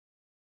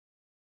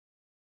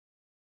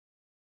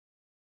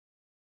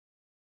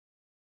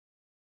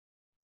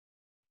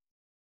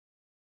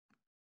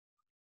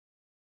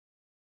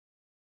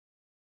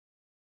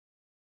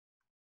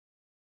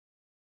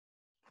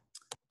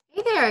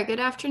Hey there, good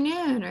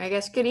afternoon, or I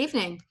guess good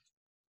evening.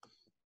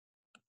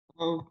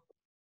 Oh,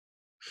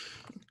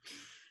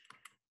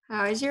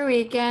 How was your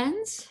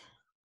weekends?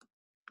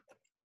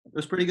 it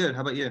was pretty good.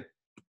 How about you?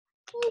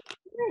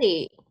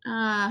 Great.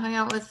 Hung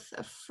out with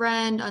a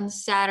friend on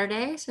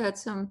Saturday, so had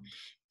some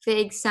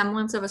vague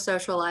semblance of a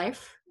social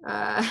life.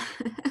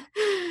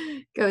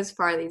 Goes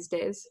far these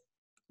days.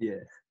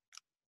 Yeah.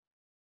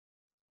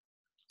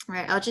 All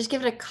right, I'll just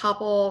give it a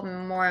couple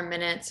more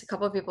minutes. A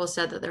couple of people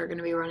said that they're going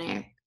to be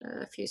running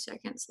a few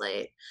seconds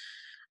late.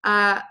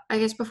 I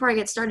guess before I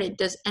get started,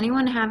 does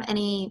anyone have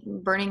any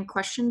burning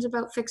questions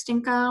about fixed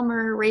income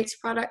or rates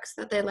products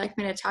that they'd like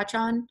me to touch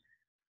on?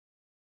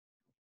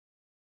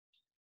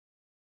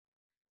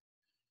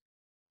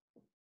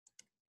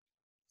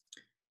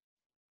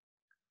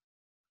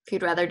 If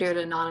you'd rather do it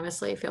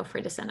anonymously, feel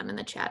free to send them in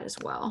the chat as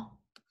well.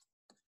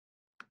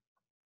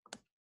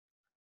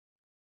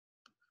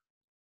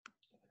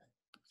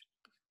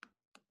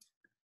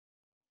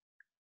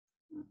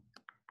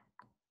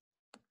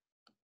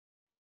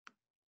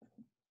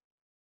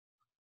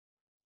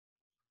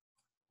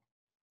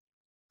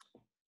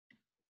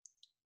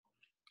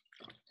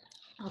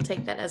 I'll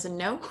take that as a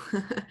no.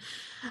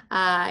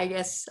 I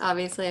guess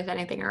obviously if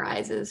anything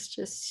arises,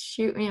 just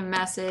shoot me a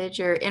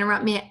message or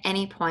interrupt me at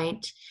any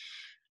point.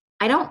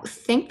 I don't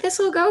think this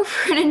will go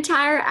for an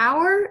entire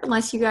hour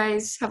unless you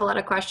guys have a lot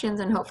of questions,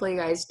 and hopefully you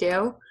guys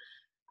do.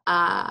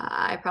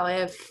 I probably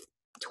have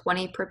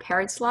 20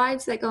 prepared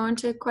slides that go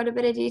into quite a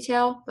bit of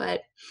detail,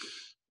 but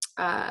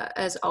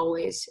as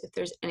always, if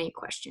there's any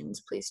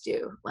questions, please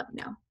do let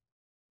me know.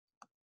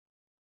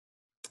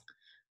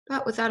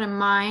 But with that in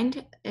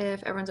mind,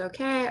 if everyone's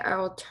okay, I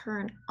will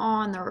turn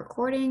on the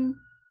recording.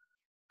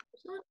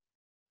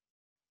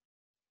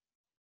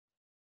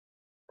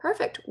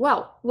 Perfect.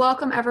 Well,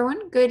 welcome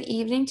everyone. Good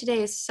evening.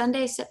 Today is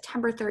Sunday,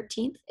 September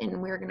 13th,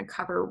 and we're going to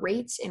cover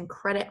rates and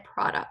credit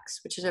products,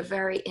 which is a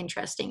very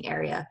interesting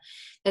area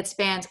that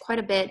spans quite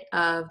a bit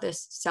of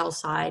this sell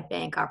side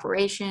bank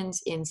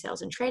operations in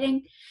sales and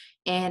trading,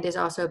 and is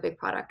also a big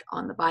product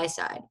on the buy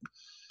side.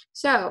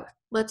 So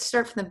let's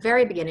start from the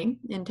very beginning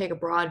and take a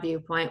broad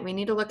viewpoint. We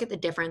need to look at the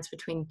difference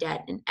between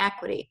debt and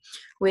equity,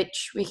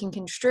 which we can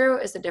construe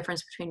as the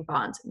difference between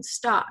bonds and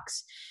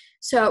stocks.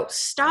 So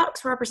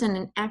stocks represent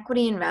an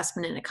equity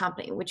investment in a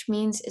company, which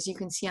means, as you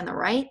can see on the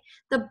right,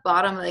 the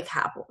bottom of the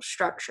capital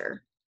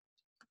structure.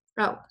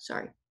 Oh,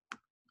 sorry.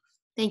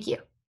 Thank you.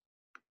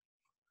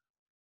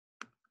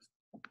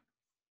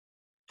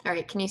 All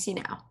right, can you see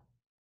now?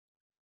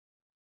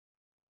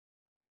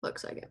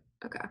 Looks like it.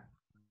 Okay.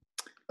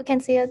 We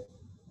can see it.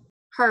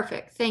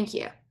 Perfect. Thank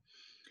you.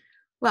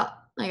 Well,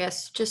 I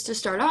guess just to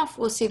start off,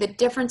 we'll see the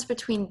difference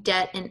between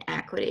debt and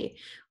equity.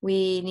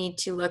 We need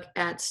to look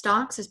at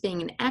stocks as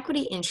being an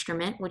equity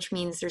instrument, which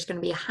means there's going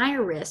to be a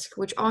higher risk,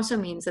 which also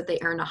means that they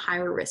earn a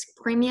higher risk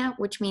premium,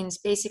 which means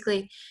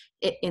basically,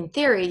 in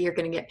theory, you're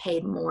going to get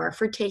paid more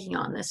for taking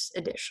on this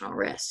additional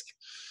risk.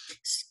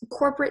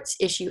 Corporates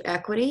issue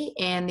equity,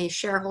 and the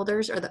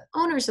shareholders are the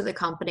owners of the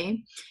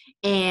company,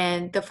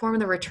 and the form of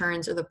the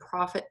returns are the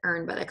profit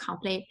earned by the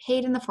company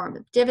paid in the form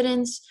of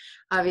dividends.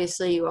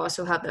 Obviously, you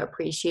also have the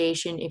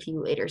appreciation if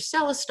you later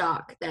sell a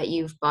stock that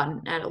you've bought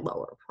at a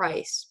lower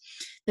price.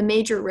 The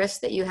major risks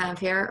that you have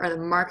here are the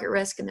market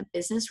risk and the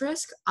business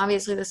risk.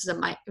 Obviously, this is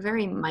a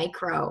very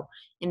micro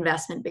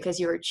investment because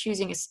you are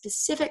choosing a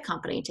specific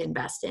company to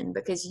invest in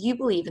because you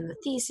believe in the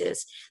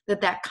thesis that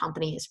that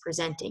company is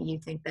presenting. You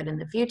think that in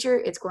the future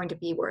it's going to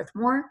be worth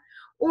more,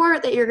 or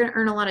that you're going to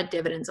earn a lot of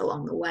dividends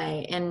along the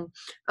way. And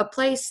a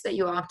place that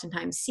you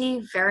oftentimes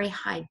see very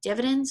high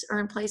dividends are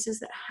in places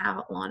that have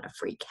a lot of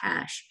free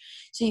cash.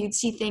 So you'd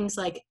see things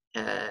like,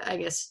 I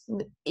guess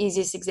the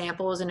easiest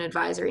example is an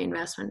advisory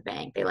investment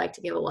bank. They like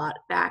to give a lot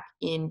back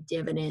in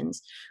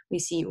dividends. We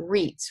see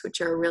REITs, which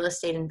are real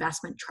estate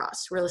investment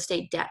trusts, real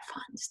estate debt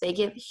funds. They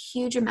give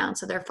huge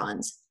amounts of their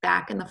funds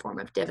back in the form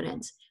of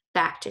dividends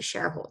back to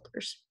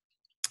shareholders.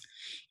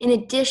 In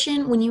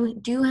addition, when you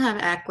do have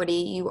equity,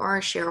 you are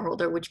a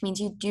shareholder, which means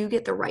you do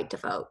get the right to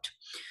vote,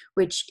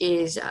 which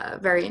is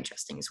very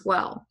interesting as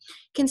well.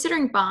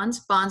 Considering bonds,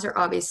 bonds are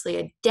obviously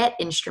a debt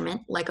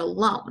instrument like a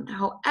loan.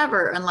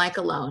 However, unlike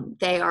a loan,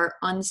 they are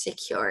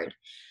unsecured.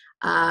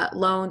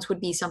 Loans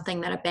would be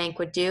something that a bank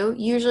would do,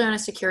 usually on a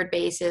secured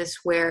basis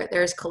where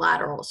there's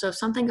collateral. So if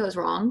something goes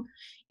wrong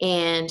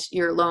and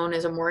your loan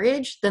is a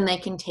mortgage, then they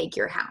can take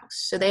your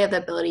house. So they have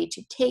the ability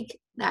to take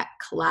that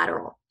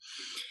collateral.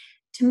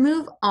 To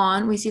move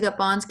on, we see that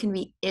bonds can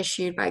be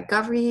issued by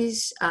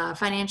governments,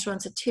 financial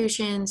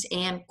institutions,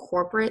 and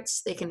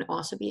corporates. They can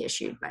also be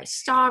issued by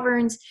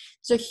sovereigns.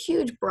 There's a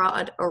huge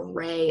broad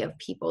array of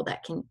people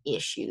that can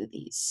issue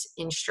these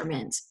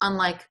instruments,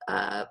 unlike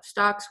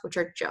stocks, which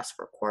are just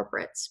for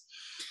corporates.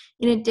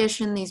 In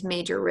addition, these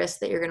major risks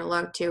that you're going to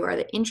look to are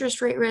the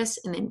interest rate risk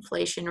and the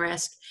inflation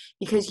risk,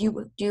 because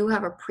you do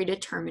have a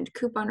predetermined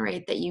coupon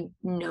rate that you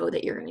know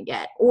that you're going to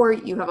get, or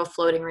you have a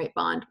floating rate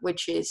bond,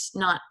 which is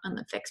not on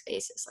the fixed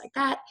basis like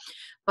that.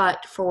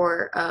 But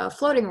for a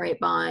floating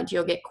rate bond,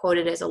 you'll get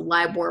quoted as a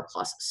LIBOR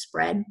plus a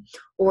spread,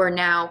 or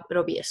now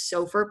it'll be a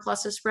SOFR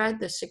plus a spread,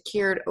 the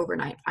secured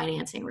overnight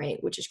financing rate,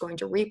 which is going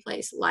to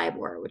replace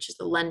LIBOR, which is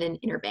the London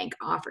Interbank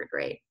Offered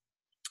Rate.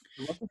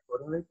 What's a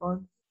floating rate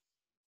bond?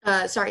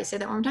 Sorry, say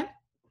that one more time.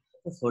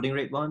 A floating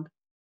rate bond?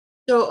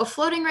 So a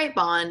floating rate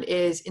bond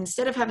is,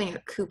 instead of having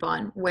a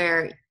coupon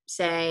where,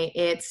 say,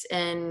 it's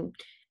an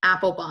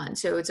Apple bond,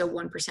 so it's a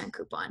 1%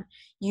 coupon,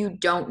 you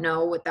don't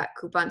know what that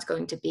coupon's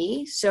going to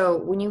be. So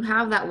when you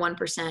have that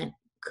 1%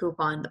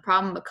 coupon, the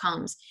problem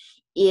becomes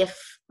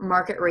if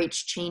market rates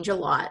change a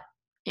lot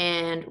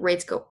and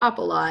rates go up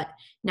a lot,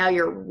 now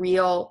your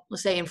real,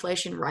 let's say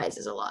inflation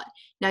rises a lot,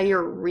 now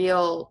your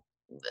real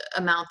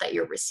amount that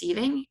you're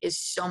receiving is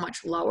so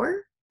much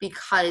lower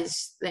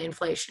because the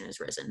inflation has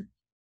risen.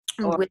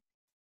 Oh,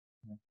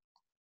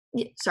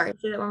 Sorry,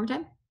 say that one more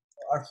time.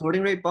 are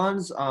floating rate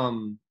bonds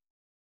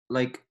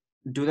like,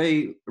 do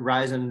they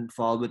rise and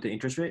fall with the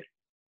interest rate?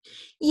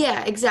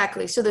 Yeah,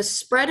 exactly. So the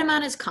spread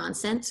amount is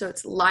constant. So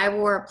it's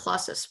LIBOR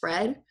plus a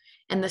spread.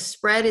 And the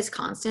spread is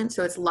constant.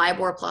 So it's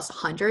LIBOR plus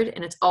 100.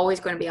 And it's always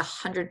going to be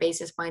 100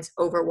 basis points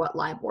over what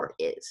LIBOR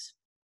is.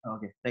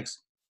 Okay,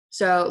 thanks.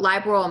 So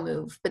LIBOR will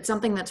move. But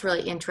something that's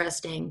really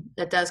interesting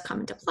that does come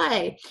into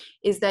play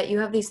is that you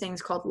have these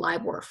things called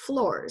LIBOR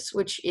floors,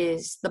 which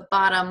is the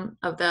bottom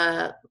of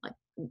the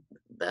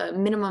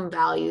minimum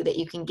value that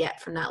you can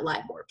get from that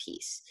LIBOR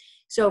piece.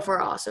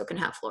 SOFR also can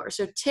have floors.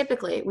 So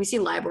typically we see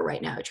LIBOR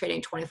right now trading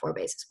 24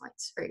 basis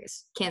points. Or I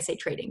guess can't say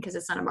trading because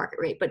it's not a market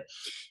rate, but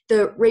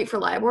the rate for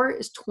LIBOR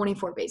is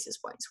 24 basis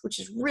points,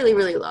 which is really,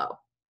 really low.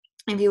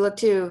 If you look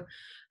to,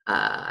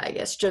 I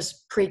guess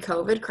just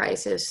pre-COVID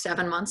crisis,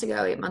 7 months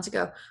ago, 8 months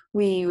ago,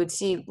 we would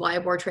see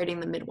LIBOR trading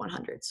the mid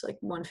 100s, like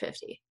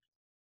 150.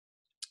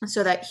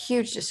 So that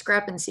huge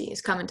discrepancy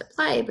has come into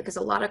play because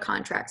a lot of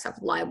contracts have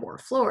LIBOR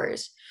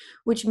floors,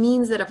 which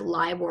means that if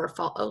LIBOR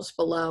falls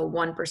below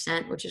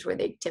 1%, which is where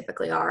they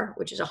typically are,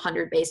 which is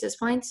 100 basis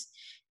points,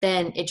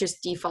 then it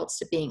just defaults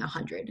to being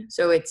 100.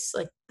 So it's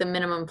like the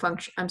minimum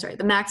function, I'm sorry,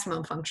 the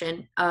maximum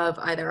function of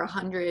either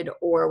 100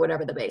 or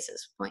whatever the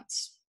basis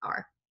points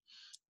are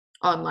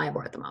on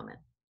LIBOR at the moment.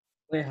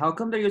 Wait, how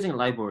come they're using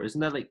LIBOR?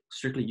 Isn't that like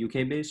strictly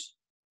UK based?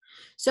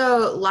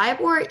 So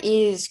LIBOR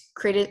is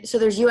created, so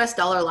there's US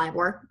dollar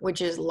LIBOR, which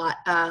is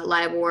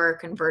LIBOR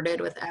converted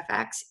with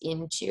FX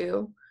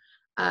into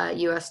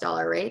US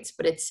dollar rates,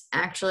 but it's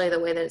actually the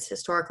way that it's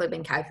historically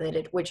been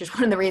calculated, which is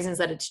one of the reasons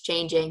that it's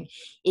changing,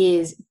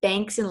 is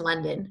banks in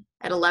London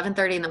at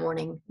 11:30 in the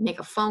morning make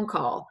a phone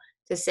call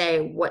to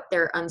say what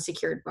their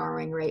unsecured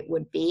borrowing rate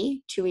would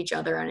be to each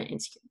other on an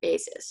insecure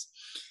basis.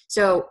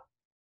 So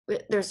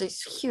there's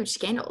these huge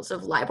scandals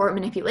of LIBOR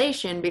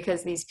manipulation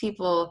because these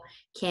people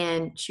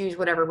can choose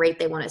whatever rate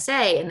they want to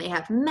say, and they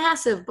have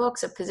massive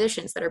books of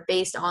positions that are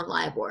based on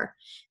LIBOR.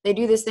 They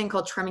do this thing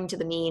called trimming to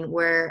the mean,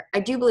 where I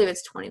do believe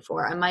it's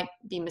 24. I might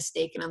be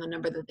mistaken on the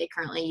number that they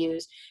currently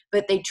use,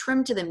 but they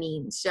trim to the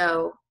mean.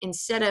 So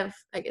instead of,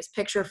 I guess,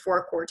 picture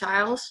 4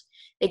 quartiles,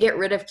 they get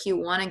rid of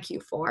Q1 and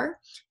Q4,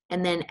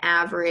 and then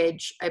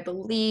average, I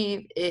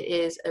believe it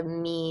is a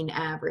mean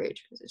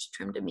average, because it's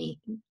trimmed to mean,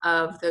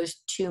 of those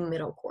 2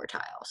 middle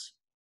quartiles.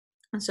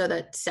 And so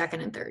that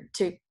second and third,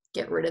 to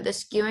get rid of the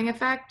skewing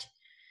effect.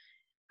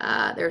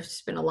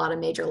 There's been a lot of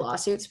major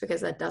lawsuits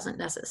because that doesn't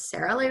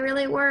necessarily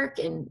really work.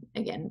 And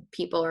again,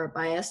 people are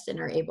biased and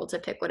are able to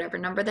pick whatever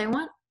number they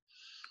want.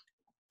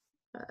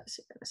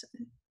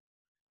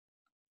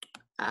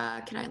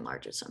 Can I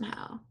enlarge it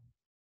somehow?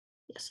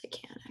 Yes, I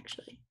can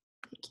actually.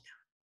 Thank you.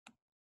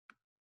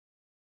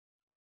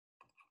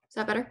 Is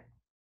that better?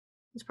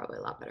 It's probably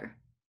a lot better.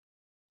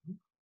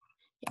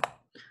 Yeah,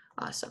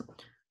 awesome.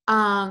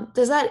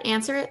 Does that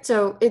answer it?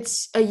 So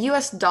it's a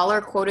US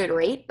dollar quoted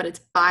rate, but it's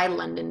by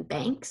London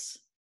banks.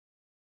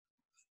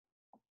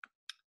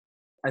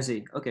 I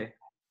see. Okay,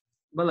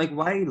 but like,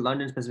 why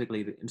London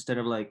specifically instead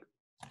of like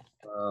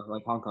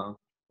Hong Kong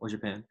or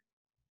Japan?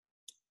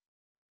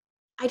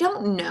 I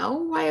don't know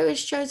why it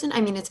was chosen.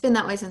 I mean, it's been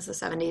that way since the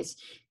 70s.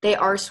 They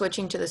are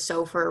switching to the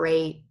SOFR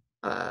rate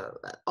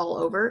all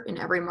over in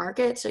every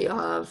market. So you'll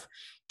have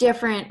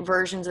different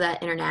versions of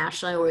that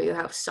internationally, where you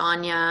have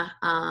Sonia.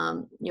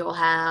 You'll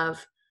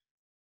have,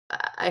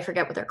 I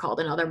forget what they're called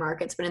in other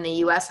markets, but in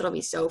the US it'll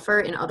be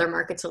SOFR. In other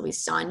markets it'll be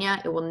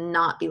Sonia. It will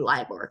not be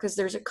LIBOR, because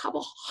there's a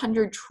couple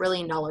 $100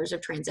 trillion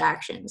of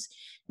transactions,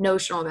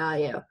 notional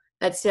value,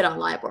 that sit on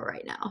LIBOR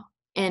right now.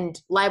 And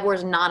LIBOR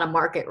is not a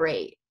market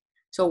rate.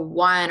 So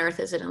why on earth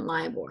is it in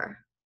LIBOR?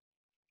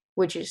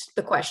 Which is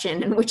the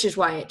question, and which is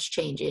why it's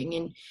changing.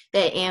 And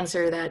the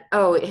answer that,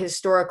 oh, it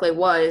historically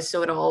was,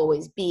 so it'll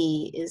always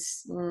be,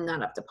 is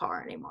not up to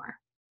par anymore.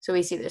 So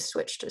we see this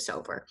switch to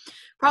SOFR.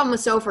 Problem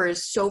with SOFR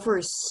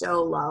is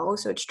so low.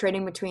 So it's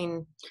trading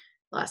between,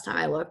 last time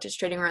I looked, it's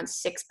trading around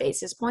 6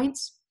 basis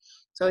points.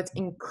 So it's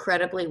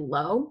incredibly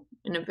low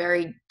in a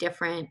very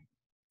different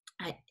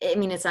I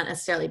mean, it's not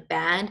necessarily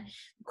bad.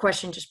 The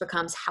question just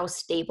becomes, how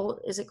stable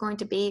is it going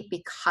to be?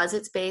 Because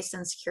it's based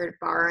on secured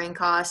borrowing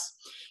costs,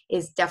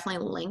 is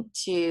definitely linked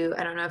to,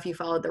 I don't know if you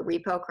followed the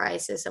repo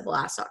crisis of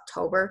last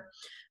October,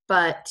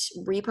 but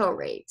repo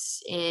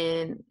rates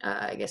in,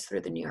 I guess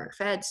through the New York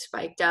Fed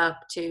spiked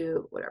up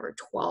to whatever,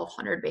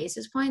 1,200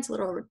 basis points, a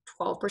little over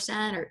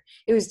 12%, or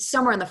it was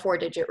somewhere in the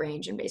 4-digit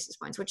range in basis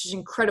points, which is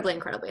incredibly,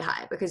 incredibly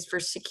high, because for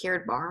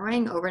secured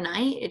borrowing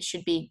overnight, it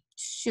should be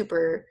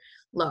super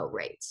low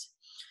rates.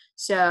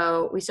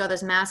 So we saw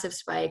this massive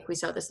spike. We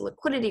saw this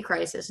liquidity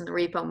crisis in the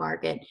repo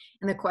market.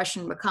 And the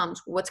question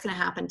becomes, what's going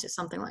to happen to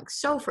something like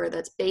SOFR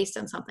that's based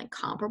on something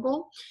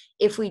comparable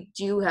if we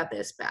do have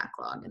this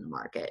backlog in the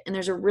market? And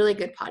there's a really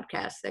good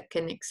podcast that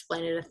can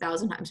explain it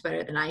 1,000 times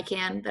better than I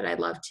can, that I'd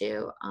love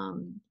to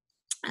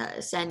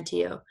send to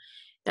you,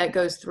 that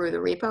goes through the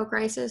repo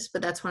crisis.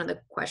 But that's one of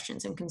the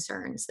questions and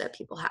concerns that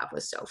people have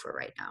with SOFR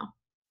right now.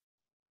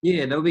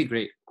 Yeah, that would be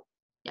great.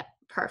 Yeah,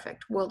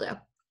 perfect. Will do.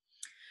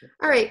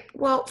 All right.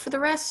 Well, for the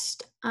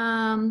rest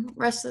of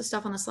the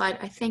stuff on the slide,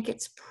 I think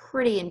it's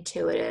pretty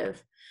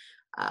intuitive.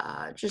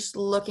 Just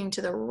looking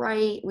to the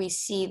right, we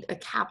see a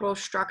capital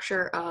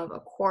structure of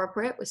a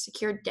corporate with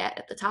secured debt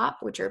at the top,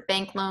 which are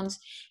bank loans.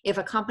 If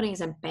a company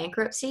is in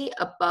bankruptcy,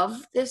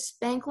 above this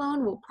bank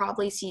loan, we'll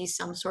probably see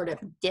some sort of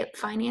DIP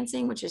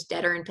financing, which is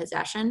debtor in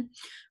possession,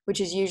 which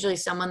is usually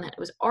someone that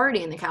was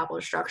already in the capital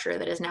structure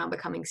that is now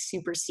becoming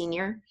super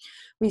senior.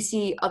 We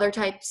see other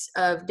types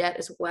of debt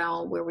as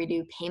well, where we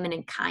do payment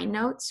in kind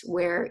notes,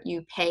 where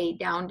you pay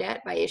down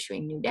debt by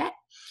issuing new debt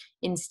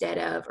instead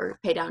of, or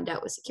pay down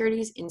debt with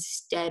securities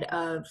instead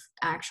of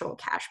actual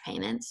cash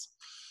payments.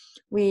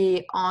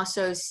 We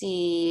also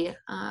see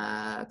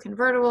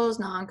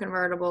convertibles,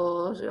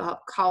 non-convertibles,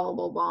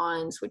 callable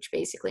bonds, which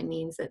basically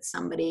means that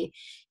somebody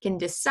can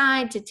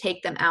decide to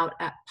take them out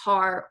at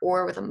par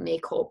or with a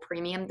make-whole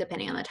premium,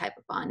 depending on the type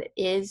of bond it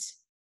is.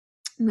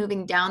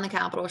 Moving down the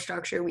capital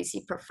structure, we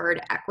see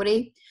preferred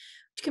equity,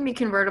 which can be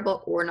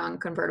convertible or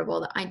non-convertible.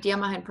 The idea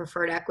behind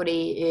preferred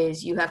equity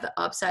is you have the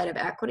upside of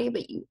equity,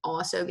 but you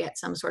also get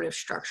some sort of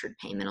structured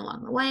payment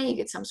along the way. You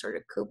get some sort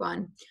of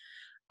coupon.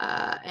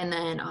 And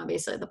then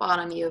obviously at the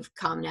bottom, you have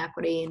common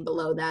equity, and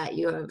below that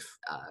you have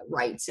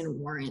rights and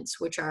warrants,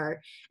 which are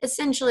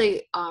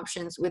essentially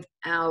options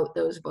without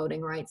those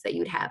voting rights that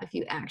you'd have if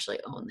you actually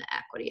own the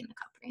equity in the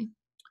company.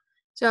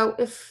 So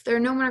if there are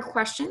no more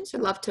questions,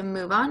 I'd love to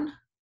move on.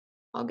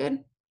 All good?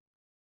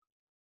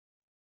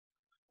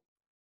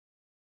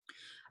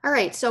 All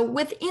right, so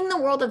within the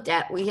world of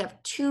debt, we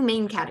have two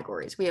main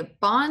categories. We have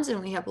bonds and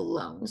we have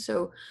loans.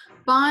 So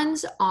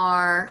bonds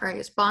are, or I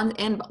guess bonds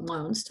and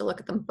loans, to look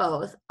at them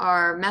both,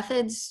 are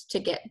methods to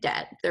get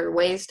debt. They're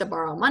ways to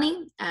borrow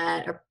money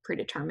at a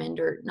predetermined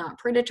or not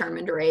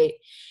predetermined rate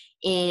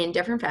in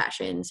different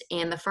fashions,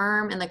 and the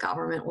firm and the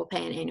government will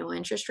pay an annual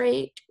interest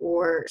rate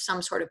or some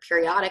sort of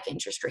periodic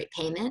interest rate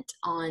payment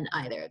on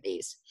either of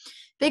these.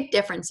 Big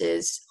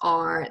differences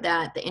are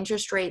that the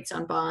interest rates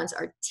on bonds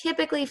are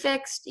typically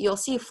fixed. You'll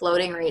see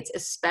floating rates,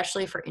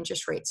 especially for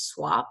interest rate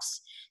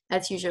swaps.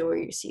 That's usually where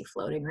you see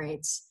floating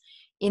rates.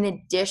 In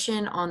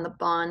addition, on the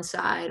bond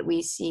side,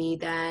 we see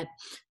that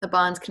the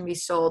bonds can be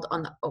sold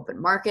on the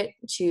open market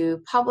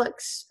to public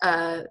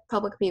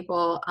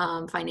people,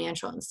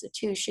 financial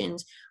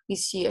institutions. We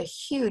see a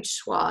huge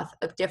swath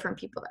of different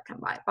people that can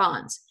buy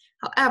bonds.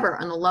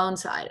 However, on the loan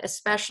side,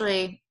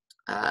 especially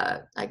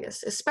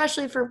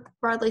for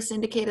broadly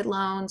syndicated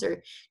loans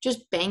or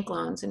just bank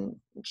loans in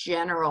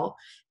general,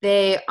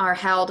 they are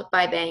held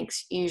by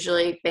banks.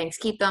 Usually banks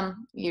keep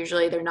them.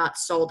 Usually they're not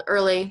sold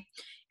early.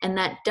 And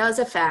that does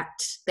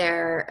affect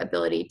their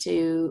ability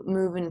to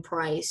move in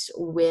price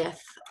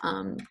with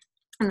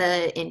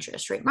the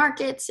interest rate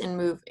markets and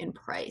move in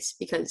price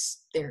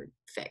because they're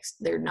fixed.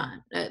 They're not,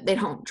 they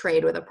don't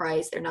trade with a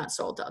price. They're not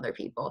sold to other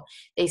people.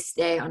 They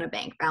stay on a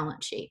bank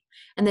balance sheet.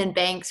 And then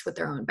banks with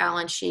their own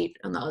balance sheet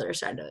on the other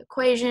side of the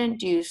equation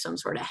do some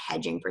sort of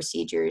hedging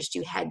procedures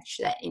to hedge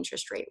that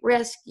interest rate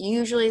risk.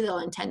 Usually they'll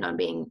intend on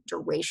being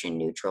duration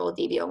neutral,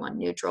 DV01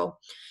 neutral,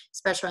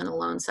 especially on the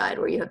loan side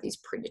where you have these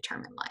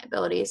predetermined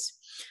liabilities.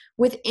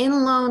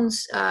 Within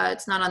loans,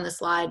 it's not on the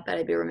slide, but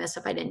I'd be remiss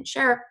if I didn't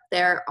share it.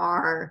 There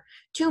are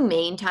two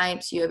main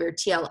types. You have your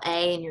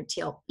TLA and your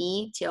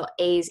TLB.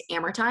 TLAs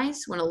amortize.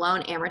 When a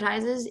loan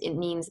amortizes, it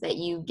means that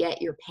you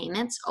get your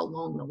payments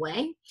along the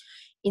way.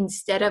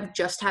 Instead of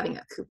just having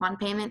a coupon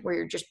payment where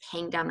you're just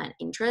paying down that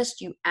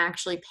interest, you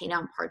actually pay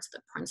down parts of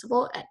the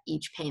principal at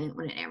each payment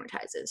when it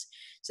amortizes.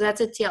 So that's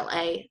a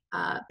TLA.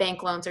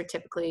 Bank loans are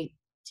typically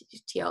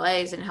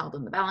TLAs and held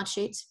on the balance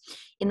sheets.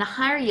 In the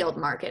higher yield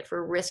market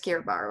for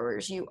riskier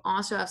borrowers, you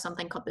also have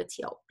something called the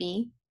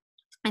TLB.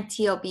 A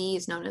TLB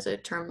is known as a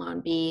term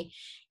loan B,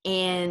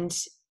 and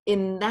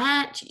in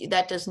that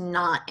does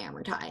not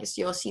amortize.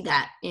 You'll see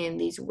that in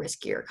these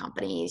riskier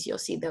companies. You'll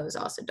see those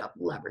also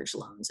leverage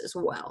loans as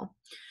well.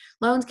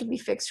 Loans can be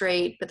fixed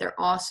rate, but they're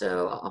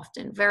also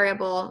often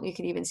variable. You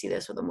can even see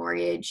this with a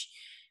mortgage.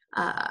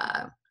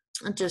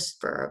 just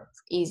for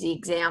easy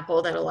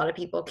example that a lot of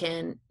people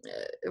can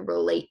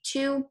relate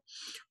to.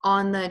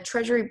 On the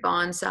Treasury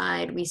bond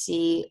side, we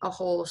see a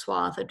whole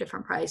swath of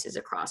different prices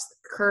across the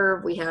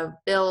curve. We have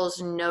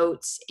bills,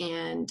 notes,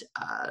 and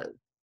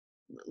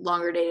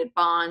longer dated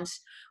bonds,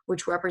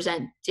 which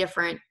represent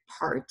different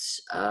parts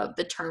of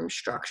the term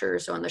structure.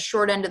 So on the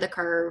short end of the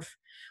curve,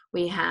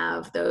 we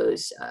have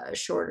those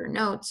shorter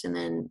notes, and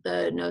then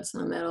the notes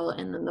in the middle,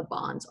 and then the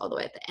bonds all the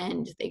way at the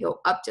end. They go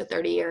up to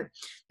 30-year.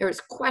 There was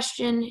a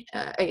question,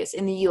 I guess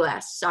in the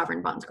US,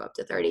 sovereign bonds go up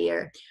to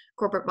 30-year.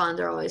 Corporate bonds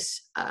are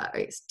always, I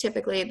guess,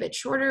 typically a bit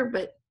shorter,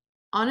 but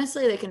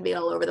honestly, they can be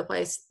all over the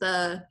place.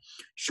 The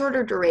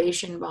shorter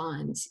duration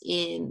bonds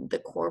in the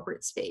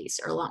corporate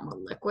space are a lot more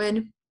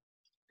liquid,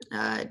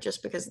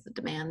 just because of the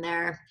demand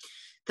there.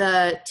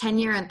 The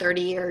 10-year and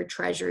 30-year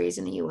treasuries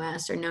in the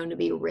US are known to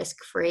be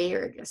risk-free,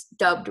 or I guess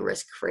dubbed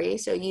risk-free.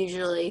 So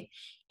usually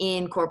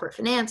in corporate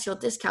finance, you'll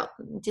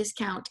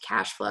discount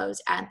cash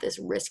flows at this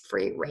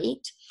risk-free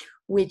rate,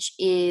 which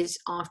is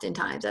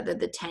oftentimes either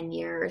the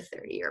 10-year or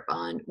 30-year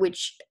bond,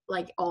 which,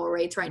 like all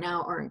rates right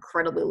now, are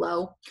incredibly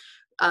low.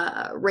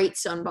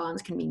 Rates on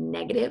bonds can be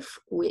negative,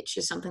 which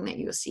is something that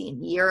you'll see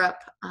in Europe,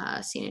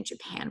 seen in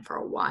Japan for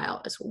a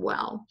while as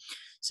well.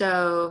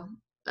 So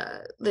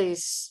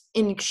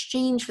in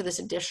exchange for this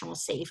additional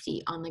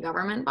safety on the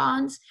government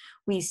bonds,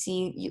 we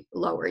see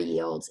lower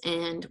yields,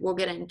 and we'll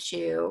get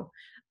into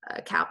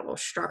capital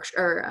structure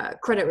or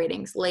credit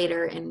ratings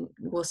later, and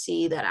we'll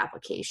see that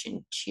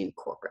application to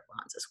corporate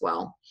bonds as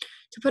well.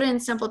 To put it in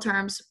simple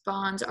terms,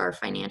 bonds are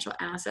financial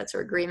assets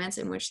or agreements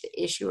in which the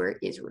issuer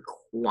is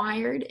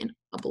required and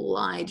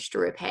obliged to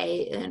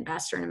repay an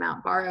investor an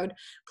amount borrowed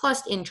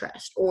plus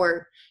interest,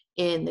 or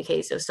in the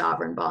case of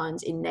sovereign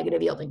bonds in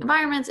negative yielding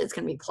environments, it's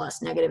going to be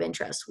plus negative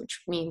interest,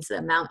 which means the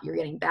amount you're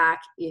getting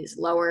back is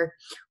lower.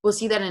 We'll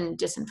see that in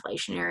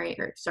deflationary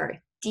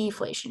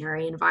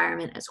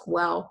environment as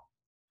well.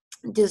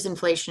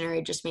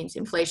 Disinflationary just means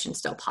inflation's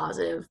still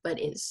positive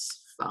but is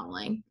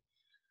falling.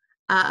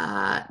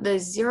 The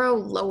zero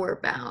lower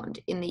bound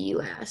in the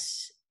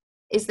US,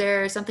 is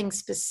there something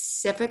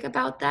specific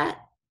about that?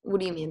 What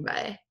do you mean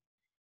by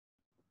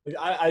it?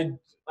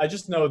 I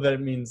just know that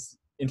it means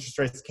interest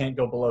rates can't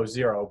go below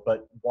zero,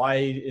 but why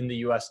in the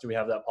US do we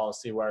have that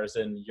policy, whereas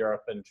in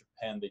Europe and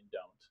Japan they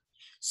don't?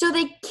 So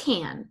they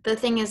can. The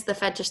thing is, the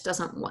Fed just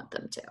doesn't want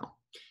them to.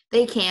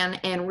 They can,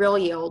 and real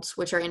yields,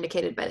 which are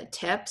indicated by the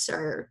tips,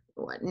 are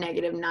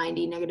negative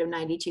 90, negative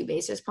 92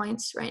 basis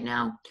points right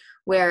now.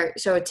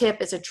 So a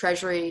tip is a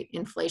Treasury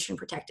inflation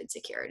protected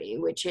security,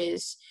 which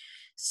is,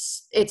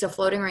 it's a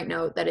floating rate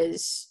note that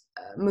is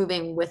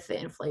moving with the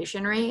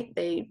inflation rate.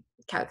 They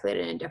calculate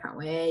it in a different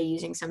way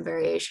using some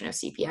variation of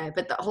CPI,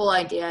 but the whole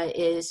idea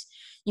is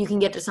you can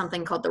get to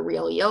something called the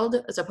real yield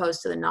as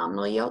opposed to the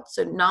nominal yield.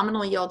 So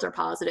nominal yields are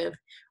positive,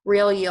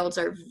 real yields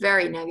are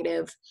very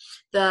negative.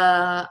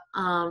 The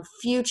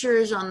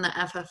futures on the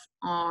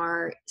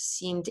FFR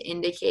seem to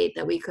indicate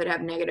that we could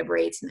have negative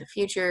rates in the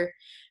future.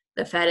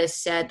 The Fed has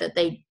said that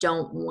they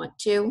don't want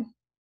to.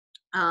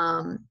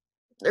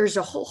 There's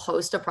a whole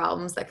host of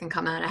problems that can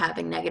come out of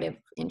having negative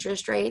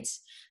interest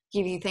rates.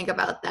 If you think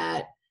about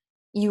that,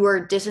 you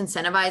are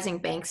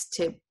disincentivizing banks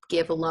to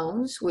give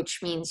loans, which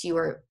means you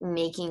are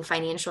making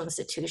financial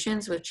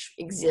institutions, which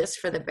exist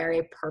for the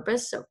very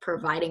purpose of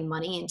providing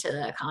money into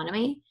the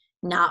economy,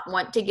 not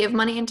want to give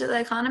money into the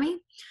economy.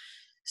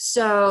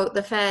 So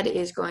the Fed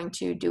is going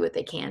to do what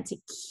they can to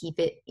keep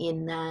it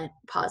in that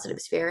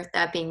positive sphere.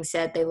 That being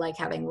said, they like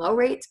having low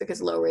rates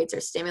because low rates are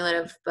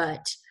stimulative,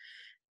 but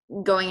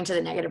going into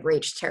the negative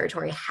rate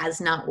territory has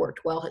not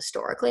worked well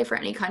historically for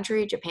any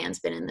country. Japan's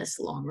been in this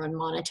long run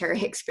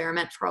monetary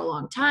experiment for a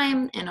long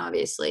time, and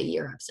obviously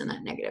Europe's in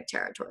that negative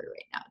territory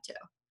right now too.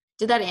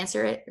 Did that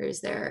answer it, or is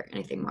there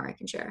anything more I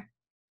can share?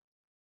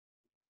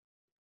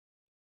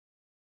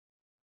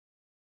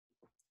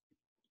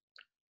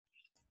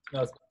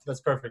 No, that's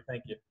perfect.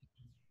 Thank you.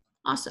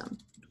 Awesome.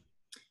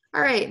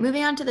 All right,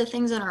 moving on to the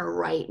things on our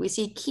right. We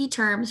see key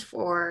terms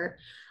for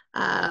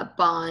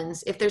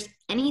bonds. If there's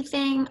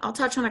anything, I'll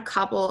touch on a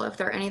couple. If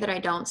there are any that I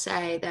don't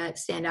say that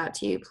stand out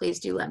to you, please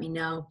do let me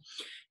know.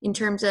 In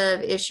terms of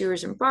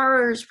issuers and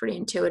borrowers, pretty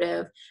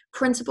intuitive.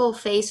 Principal,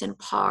 face, and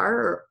par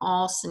are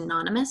all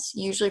synonymous.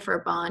 Usually for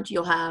a bond,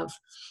 you'll have,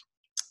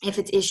 if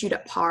it's issued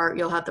at par,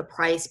 you'll have the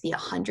price be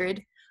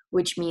 100,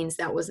 which means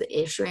that was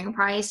the issuing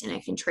price, and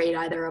it can trade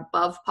either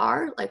above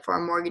par, like for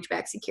a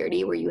mortgage-backed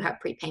security where you have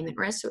prepayment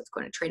risk, so it's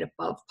going to trade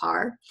above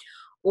par,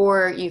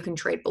 or you can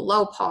trade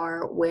below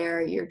par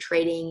where you're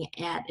trading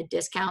at a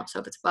discount.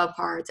 So if it's above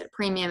par, it's at a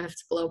premium. If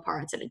it's below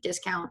par, it's at a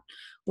discount.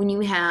 When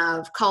you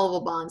have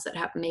callable bonds that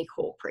have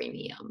make-whole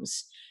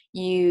premiums,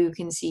 you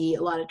can see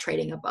a lot of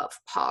trading above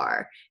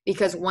par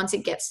because once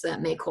it gets to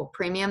that make-whole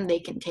premium,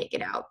 they can take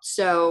it out.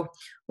 So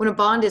when a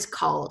bond is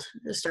called,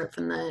 to start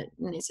from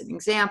as an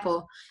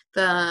example,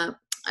 the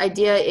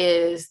idea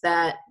is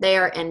that they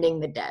are ending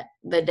the debt.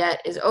 The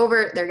debt is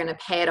over. They're going to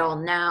pay it all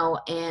now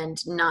and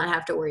not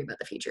have to worry about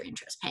the future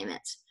interest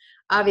payments.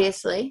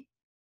 Obviously,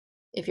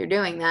 if you're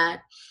doing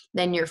that,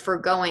 then you're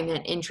foregoing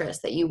that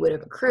interest that you would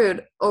have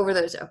accrued over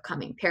those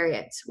upcoming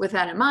periods. With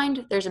that in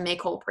mind, there's a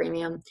make-whole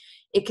premium.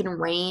 It can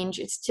range.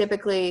 It's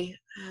typically,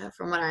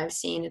 from what I've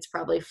seen, it's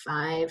probably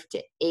 5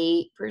 to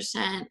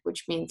 8%,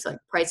 which means like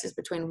prices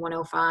between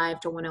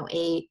 105 to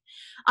 108.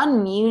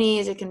 On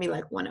munis, it can be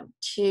like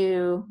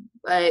 102,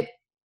 but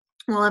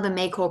we'll have a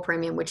make-whole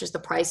premium, which is the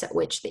price at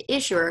which the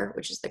issuer,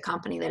 which is the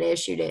company that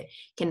issued it,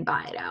 can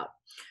buy it out.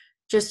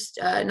 Just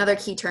another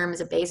key term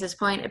is a basis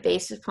point. A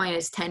basis point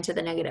is 10 to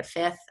the negative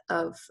fifth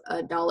of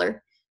a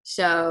dollar.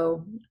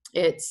 So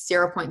it's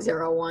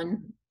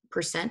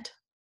 0.01%.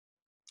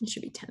 It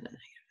should be 10 to the negative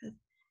fifth.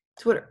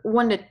 It's what,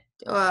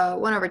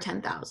 1 over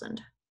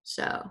 10,000.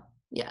 So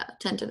yeah,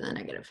 10 to the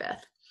negative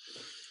fifth.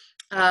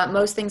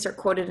 Most things are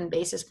quoted in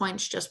basis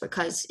points just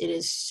because it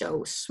is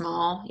so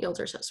small. Yields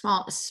are so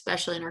small,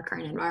 especially in our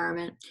current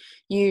environment.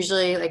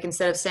 Usually, like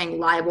instead of saying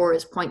LIBOR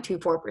is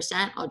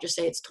 0.24%, I'll just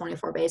say it's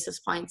 24 basis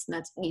points, and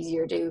that's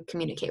easier to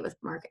communicate with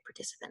market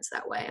participants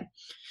that way.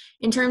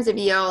 In terms of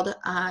yield,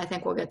 I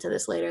think we'll get to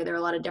this later. There are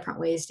a lot of different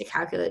ways to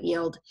calculate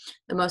yield.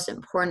 The most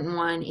important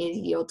one is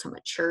yield to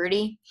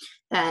maturity.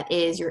 That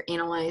is your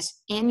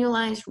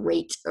annualized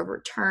rate of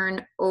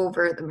return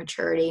over the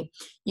maturity.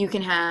 You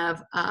can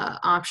have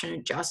option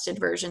adjusted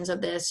versions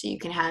of this. So you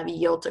can have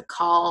yield to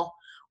call,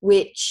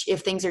 which if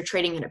things are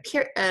trading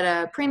at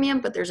a premium,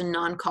 but there's a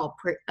non-call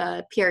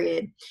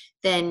period,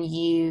 then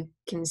you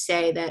can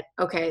say that,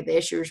 okay, the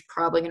issuer is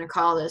probably going to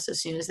call this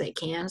as soon as they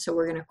can. So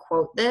we're going to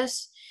quote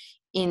this.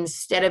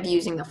 Instead of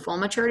using the full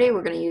maturity,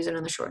 we're going to use it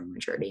on the short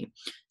maturity.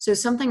 So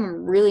something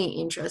really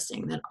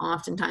interesting that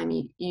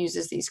oftentimes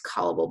uses these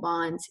callable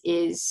bonds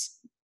is,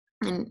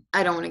 and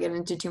I don't want to get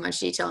into too much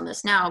detail on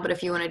this now, but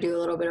if you want to do a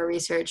little bit of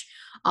research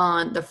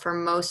on the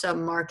Formosa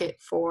market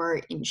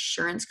for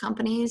insurance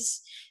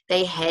companies,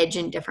 they hedge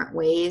in different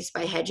ways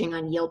by hedging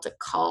on yield to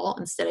call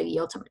instead of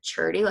yield to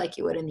maturity like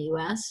you would in the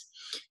US.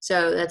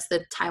 So that's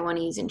the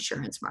Taiwanese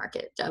insurance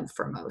market, dubbed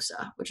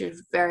Formosa, which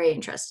is very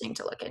interesting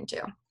to look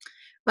into.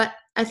 But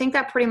I think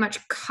that pretty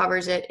much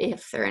covers it.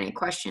 If there are any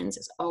questions,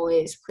 as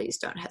always, please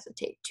don't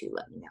hesitate to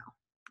let me know.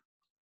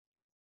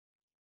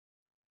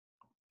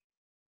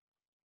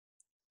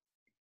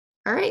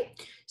 All right,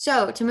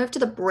 so to move to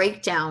the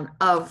breakdown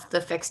of the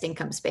fixed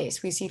income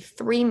space, we see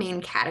 3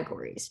 main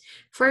categories.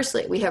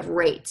 Firstly, we have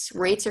rates.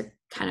 Rates are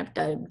kind of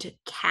dubbed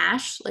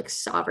cash, like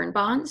sovereign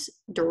bonds,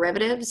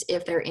 derivatives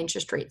if they're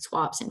interest rate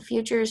swaps and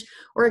futures,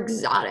 or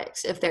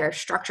exotics if they're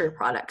structured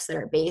products that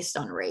are based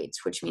on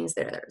rates, which means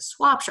they're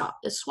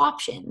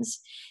swaptions,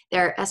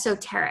 they're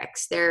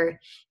esoterics, they're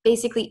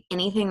basically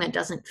anything that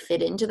doesn't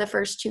fit into the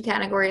first 2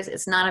 categories.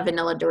 It's not a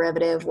vanilla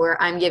derivative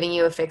where I'm giving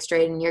you a fixed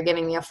rate and you're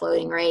giving me a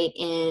floating rate,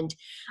 and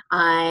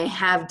I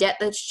have debt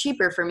that's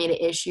cheaper for me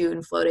to issue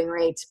in floating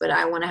rates, but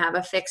I want to have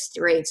a fixed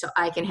rate so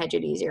I can hedge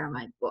it easier on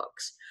my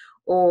books.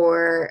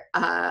 Or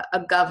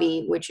a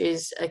govie, which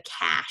is a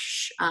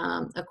cash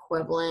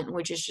equivalent,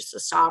 which is just a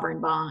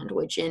sovereign bond,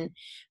 which in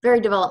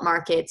very developed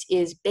markets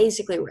is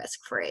basically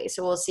risk-free.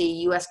 So we'll see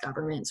U.S.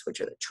 governments,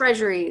 which are the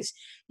Treasurys.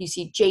 You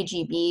see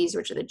JGBs,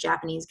 which are the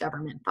Japanese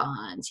government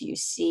bonds. You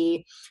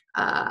see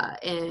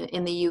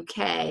in the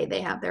UK,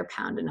 they have their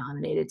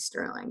pound-denominated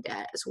sterling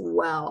debt as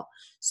well.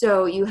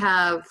 So you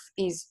have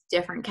these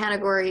different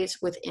categories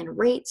within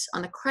rates.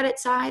 On the credit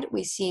side,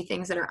 we see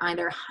things that are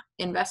either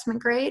investment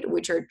grade,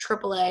 which are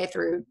AAA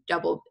through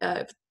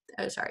AAA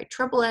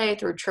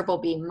through triple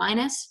B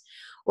minus,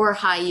 or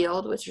high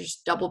yield, which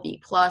is double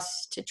B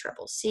plus to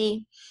triple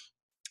C.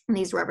 And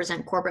these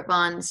represent corporate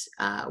bonds.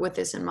 With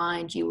this in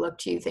mind, you look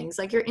to things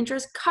like your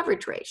interest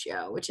coverage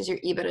ratio, which is your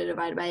EBITDA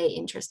divided by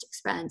interest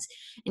expense,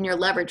 and your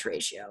leverage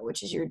ratio,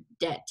 which is your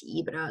debt to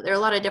EBITDA. There are a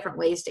lot of different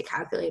ways to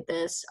calculate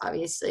this.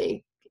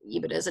 Obviously,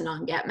 EBITDA is a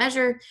non-GAAP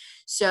measure,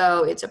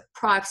 so it's a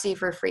proxy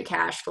for free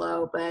cash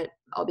flow, but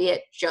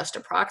albeit just a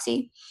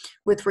proxy.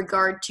 With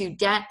regard to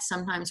debt,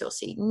 sometimes you'll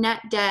see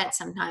net debt,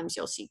 sometimes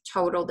you'll see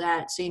total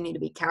debt, so you need to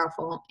be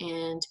careful.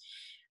 And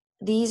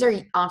these are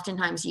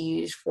oftentimes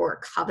used for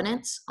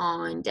covenants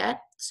on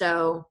debt.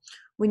 So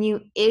when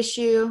you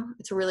issue,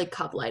 it's a really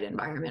cov-light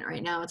environment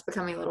right now. It's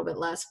becoming a little bit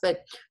less,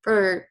 but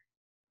for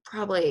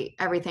probably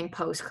everything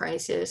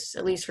post-crisis,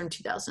 at least from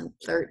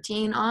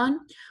 2013 on,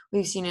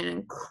 we've seen an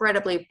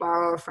incredibly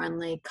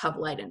borrower-friendly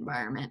cov-light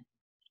environment.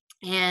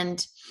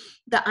 And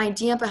the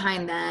idea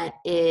behind that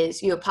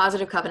is you have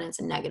positive covenants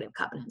and negative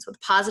covenants.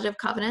 With positive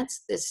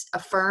covenants, this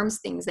affirms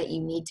things that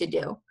you need to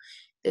do.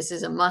 This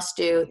is a must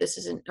do. This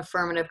is an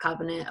affirmative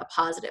covenant, a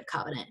positive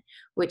covenant,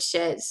 which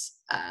says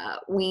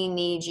we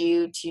need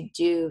you to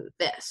do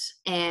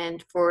this.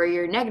 And for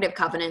your negative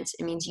covenants,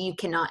 it means you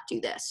cannot do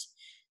this.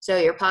 So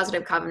your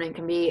positive covenant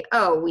can be,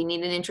 oh, we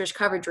need an interest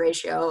coverage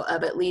ratio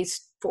of at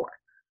least 4,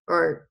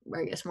 or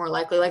I guess more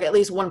likely like at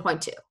least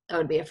 1.2. That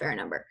would be a fair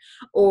number.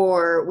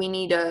 Or we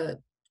need a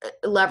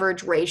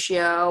leverage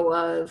ratio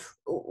of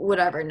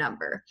whatever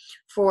number.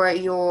 For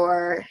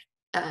your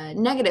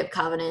negative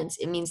covenants,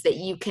 it means that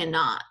you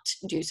cannot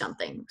do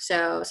something.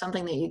 So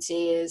something that you'd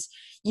see is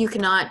you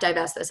cannot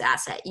divest this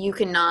asset. You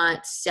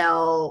cannot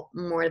sell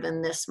more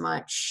than this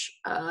much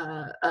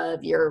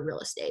of your real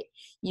estate.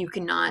 You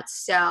cannot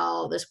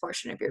sell this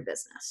portion of your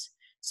business.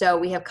 So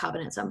we have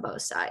covenants on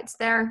both sides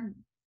there.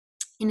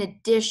 In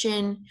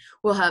addition,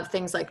 we'll have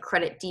things like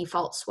credit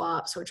default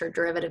swaps, which are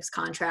derivatives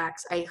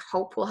contracts. I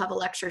hope we'll have a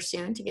lecture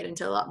soon to get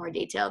into a lot more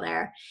detail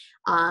there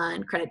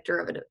on credit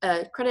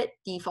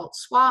default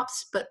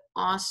swaps, but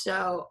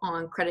also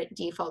on credit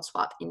default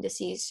swap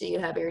indices. So you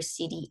have your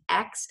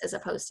CDX as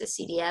opposed to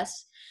CDS.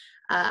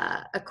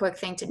 A quick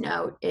thing to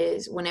note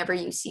is whenever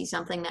you see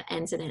something that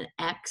ends in an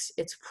X,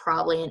 it's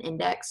probably an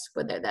index,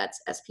 whether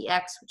that's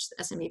SPX, which is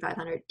the S&P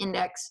 500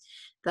 index,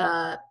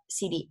 the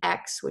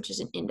CDX, which is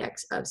an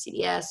index of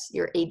CDS,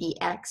 your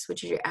ADX,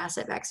 which is your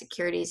asset-backed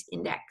securities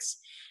index.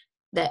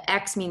 The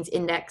X means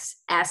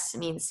index, S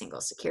means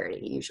single security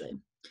usually.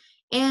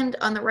 And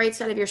on the right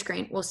side of your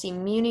screen, we'll see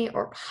muni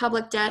or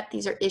public debt.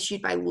 These are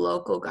issued by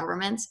local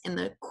governments. And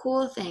the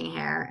cool thing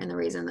here, and the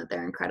reason that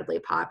they're incredibly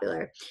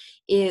popular,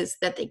 is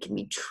that they can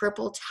be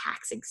triple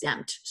tax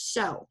exempt.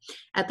 So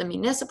at the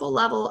municipal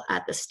level,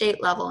 at the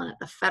state level, and at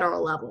the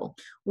federal level,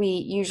 we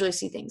usually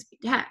see things be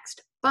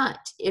taxed. But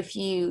if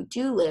you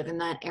do live in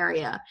that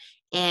area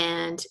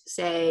and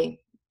say,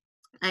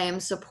 I am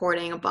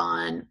supporting a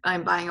bond,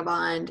 I'm buying a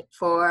bond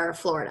for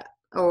Florida,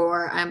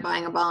 or I'm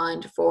buying a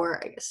bond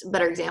for, I guess a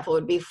better example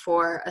would be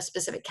for a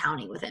specific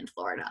county within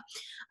Florida,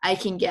 I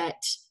can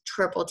get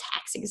triple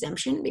tax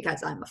exemption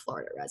because I'm a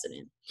Florida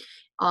resident.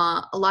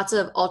 Lots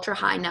of ultra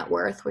high net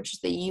worth, which is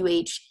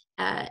the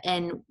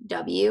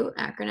UHNW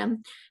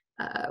acronym,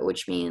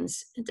 which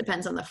means it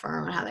depends on the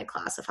firm and how they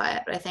classify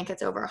it, but I think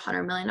it's over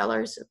 $100 million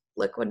of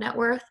liquid net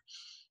worth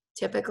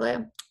typically.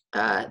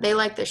 They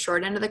like the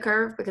short end of the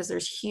curve because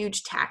there's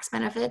huge tax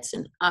benefits.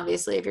 And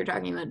obviously, if you're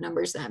talking about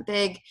numbers that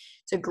big,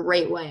 it's a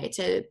great way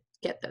to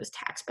get those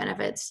tax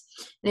benefits.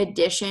 In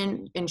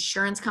addition,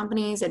 insurance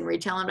companies and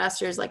retail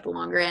investors like the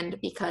longer end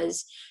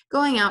because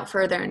going out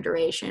further in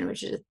duration,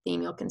 which is a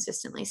theme you'll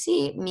consistently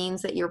see,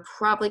 means that you're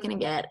probably going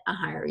to get a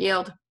higher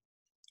yield.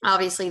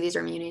 Obviously, these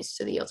are munis,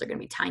 so the yields are going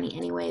to be tiny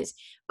anyways,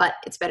 but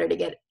it's better to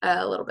get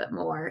a little bit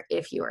more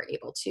if you are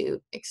able to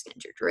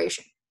extend your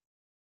duration.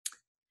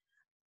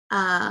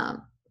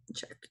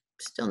 Check.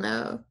 Still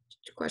no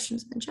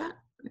questions in the chat.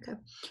 Okay.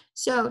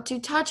 So to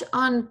touch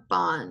on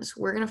bonds,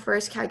 we're going to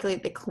first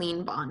calculate the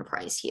clean bond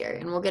price here,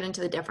 and we'll get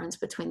into the difference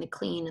between the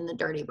clean and the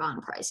dirty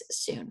bond prices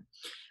soon.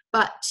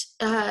 But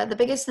the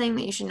biggest thing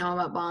that you should know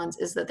about bonds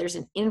is that there's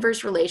an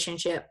inverse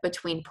relationship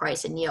between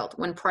price and yield.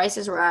 When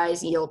prices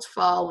rise, yields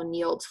fall. When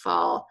yields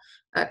fall,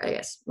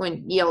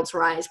 when yields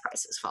rise,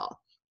 prices fall.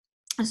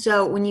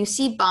 So when you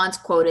see bonds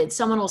quoted,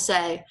 someone will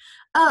say,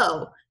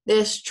 oh,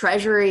 this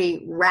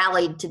treasury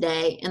rallied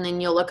today, and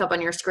then you'll look up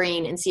on your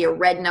screen and see a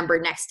red number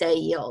next to a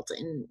yield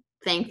and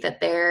think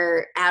that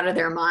they're out of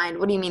their mind.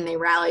 What do you mean they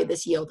rallied?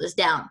 This yield is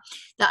down.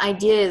 The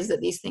idea is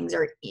that these things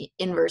are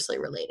inversely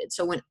related.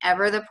 So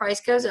whenever the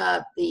price goes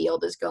up, the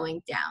yield is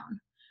going down.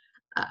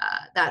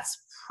 That's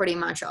pretty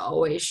much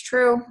always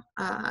true.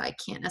 I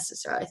can't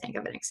necessarily think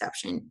of an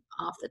exception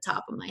off the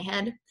top of my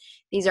head.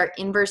 These are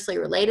inversely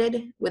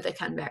related with a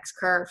convex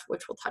curve,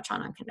 which we'll touch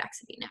on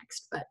convexity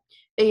next. But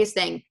biggest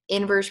thing,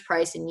 inverse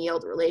price and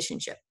yield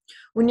relationship.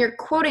 When you're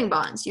quoting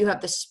bonds, you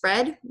have the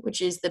spread,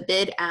 which is the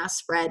bid-ask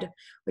spread,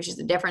 which is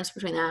the difference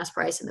between the ask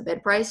price and the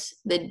bid price.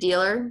 The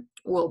dealer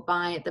will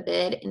buy at the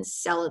bid and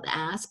sell at the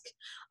ask.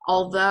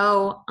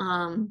 Although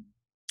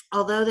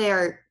they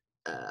are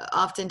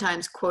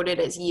oftentimes quoted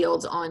as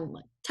yields on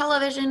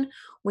television,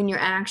 when you're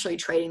actually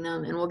trading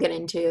them, and we'll get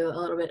into a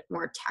little bit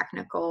more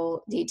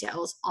technical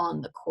details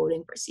on the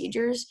quoting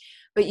procedures,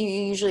 but you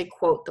usually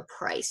quote the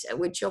price at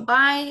which you'll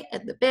buy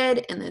at the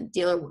bid, and the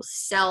dealer will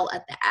sell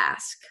at the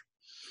ask.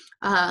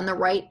 On the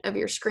right of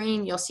your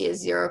screen, you'll see a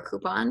zero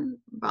coupon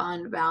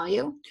bond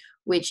value,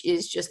 which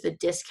is just the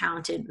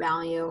discounted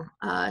value.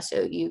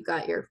 So you've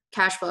got your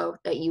cash flow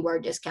that you are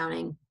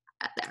discounting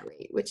at that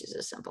rate, which is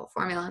a simple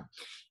formula.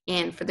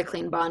 And for the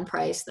clean bond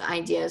price, the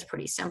idea is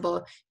pretty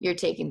simple. You're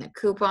taking the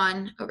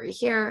coupon over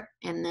here,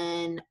 and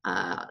then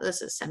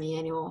this is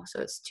semi-annual, so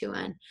it's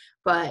 2N.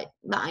 But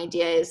the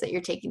idea is that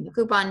you're taking the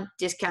coupon,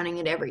 discounting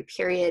it every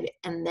period,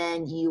 and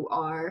then you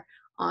are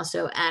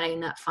also adding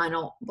that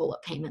final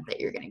bullet payment that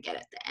you're going to get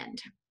at the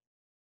end.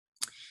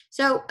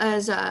 So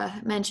as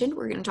mentioned,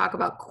 we're going to talk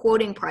about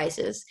quoting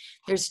prices.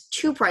 There's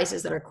two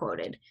prices that are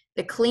quoted,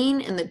 the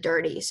clean and the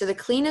dirty. So the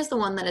clean is the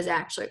one that is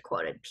actually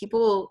quoted.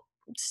 People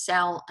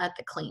sell at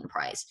the clean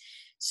price.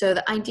 So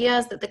the idea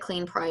is that the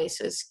clean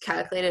price is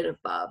calculated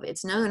above.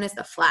 It's known as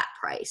the flat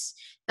price.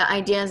 The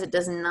idea is it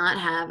does not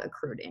have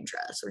accrued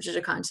interest, which is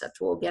a concept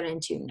we'll get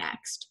into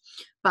next.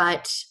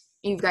 But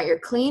you've got your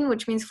clean,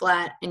 which means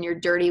flat, and your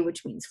dirty,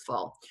 which means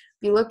full.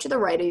 If you look to the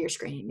right of your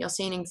screen, you'll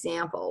see an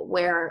example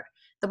where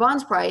the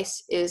bond's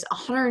price is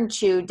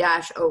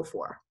 102-04.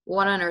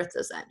 What on earth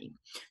does that mean?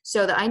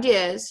 So the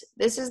idea is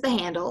this is the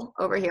handle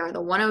over here,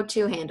 the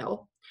 102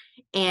 handle,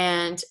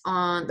 And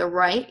on the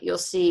right, you'll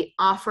see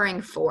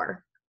offering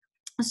for.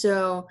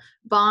 So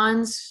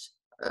bonds,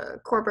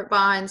 corporate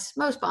bonds,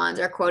 most bonds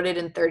are quoted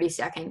in 30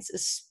 seconds,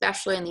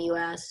 especially in the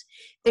US.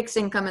 Fixed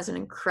income is an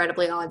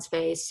incredibly odd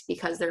space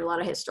because there are a lot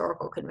of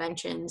historical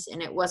conventions,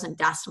 and it wasn't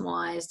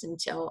decimalized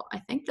until I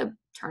think the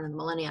turn of the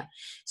millennia.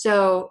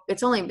 So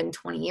it's only been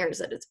 20 years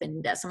that it's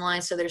been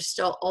decimalized. So there's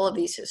still all of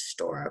these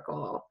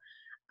historical,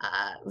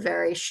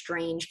 very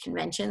strange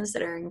conventions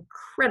that are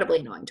incredibly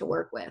annoying to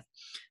work with.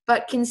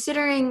 But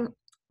considering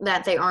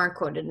that they aren't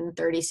quoted in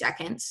 30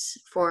 seconds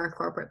for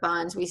corporate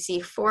bonds, we see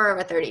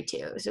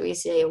 4/32. So we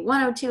say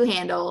 102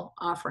 handle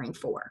offering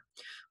 4,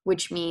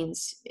 which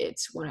means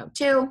it's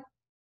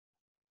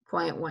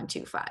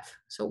 102.125.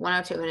 So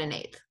 102 and an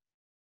eighth.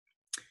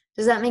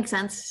 Does that make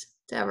sense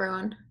to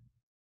everyone?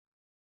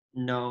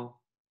 No.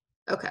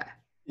 Okay.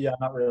 Yeah,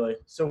 not really.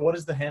 So what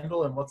is the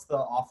handle and what's the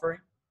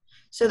offering?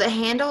 So the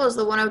handle is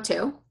the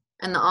 102,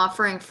 and the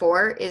offering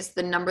 4 is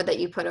the number that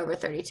you put over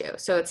 32.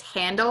 So it's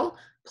handle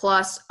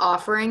plus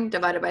offering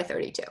divided by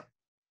 32.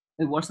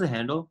 Wait, what's the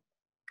handle?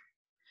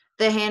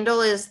 The handle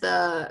is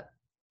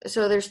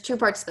so there's two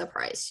parts to the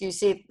price. You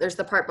see there's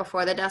the part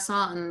before the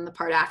decimal and the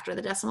part after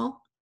the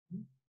decimal.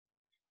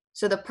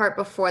 So the part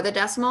before the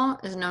decimal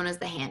is known as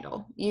the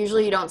handle.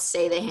 Usually you don't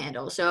say the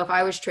handle. So if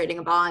I was trading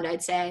a bond,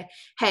 I'd say,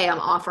 hey, I'm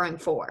offering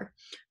 4.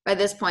 By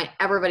this point,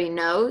 everybody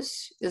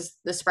knows, because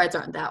the spreads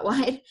aren't that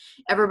wide,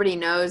 everybody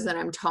knows that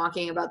I'm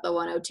talking about the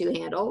 102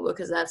 handle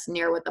because that's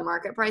near what the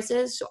market price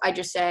is. So I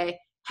just say,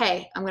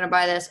 hey, I'm going to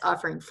buy this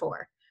offering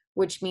 4,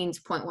 which means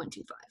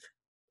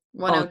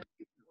 0.125.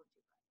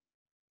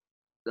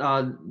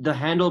 The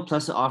handle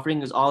plus the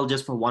offering is all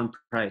just for one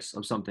price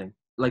of something,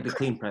 like the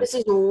clean price. This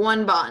is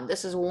one bond.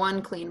 This is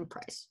one clean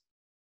price.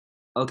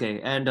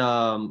 Okay, and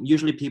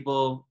usually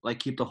people like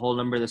keep the whole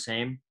number the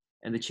same,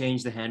 and they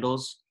change the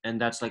handles, and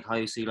that's like how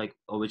you see like,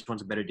 oh, which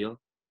one's a better deal.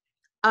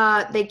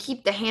 They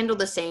keep the handle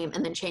the same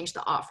and then change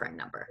the offering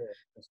number.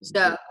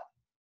 So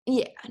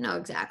yeah, no,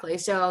 exactly.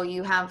 So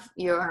you have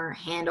your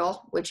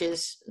handle, which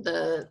is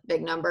the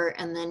big number,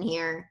 and then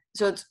here,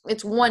 so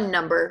it's one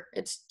number.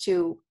 It's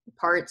two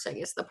parts, I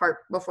guess, the part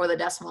before the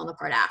decimal and the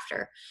part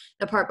after.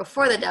 The part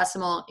before the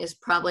decimal is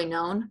probably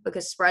known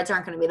because spreads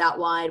aren't going to be that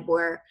wide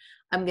where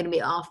I'm going to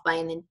be off by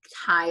an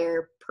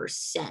entire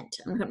percent.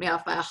 I'm going to be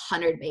off by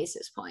 100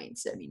 basis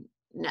points. I mean,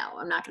 no,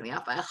 I'm not going to be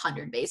off by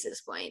 100 basis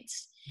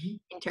points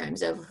in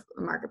terms of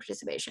market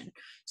participation.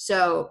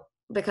 So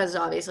because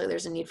obviously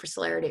there's a need for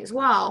celerity as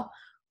well,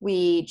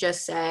 we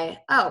just say,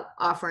 oh,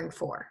 offering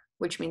 4,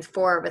 which means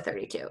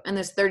 4/32. And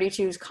this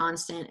 32 is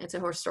constant. It's a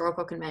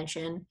historical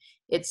convention.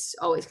 It's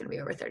always going to be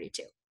over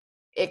 32,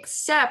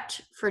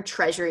 except for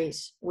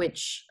treasuries,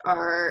 which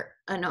are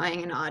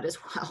annoying and odd as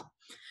well,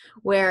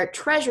 where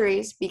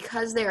treasuries,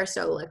 because they are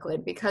so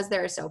liquid, because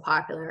they're so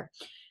popular,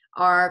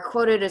 are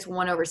quoted as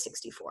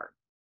 1/64.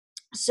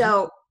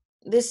 So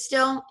this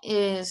still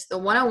is the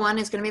 101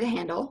 is going to be the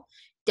handle.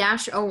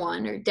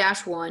 -01 or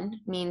 -1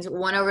 means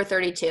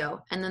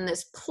 1/32. And then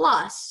this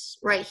plus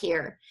right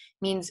here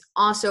means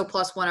also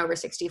plus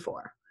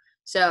 1/64.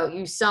 So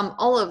you sum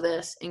all of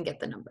this and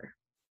get the number.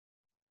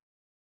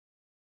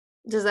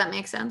 Does that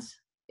make sense?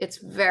 It's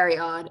very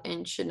odd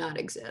and should not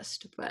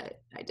exist,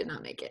 but I did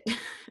not make it.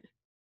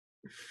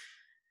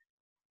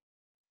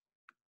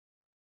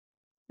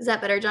 Is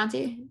that better,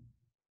 Jonty?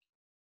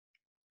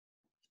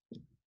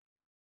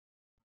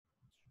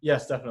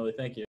 Yes, definitely.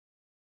 Thank you.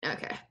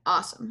 Okay,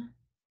 awesome.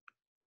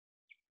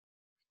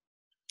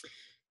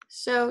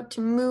 So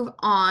to move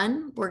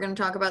on, we're going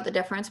to talk about the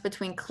difference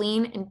between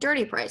clean and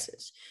dirty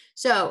prices.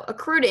 So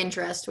accrued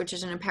interest, which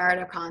is an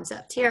imperative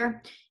concept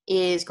here,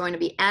 is going to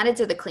be added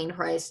to the clean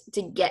price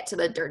to get to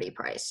the dirty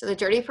price. So the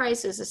dirty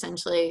price is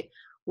essentially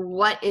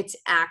what it's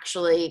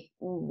actually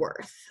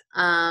worth.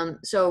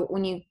 So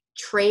when you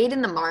trade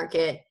in the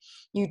market,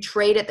 you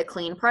trade at the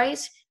clean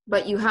price,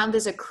 but you have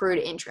this accrued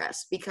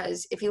interest,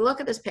 because if you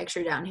look at this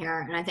picture down here,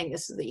 and I think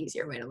this is the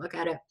easier way to look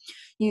at it,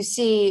 you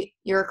see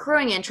you're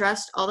accruing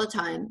interest all the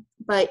time,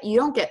 but you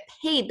don't get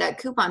paid that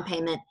coupon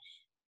payment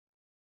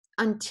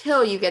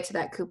until you get to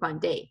that coupon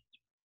date.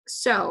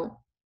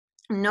 So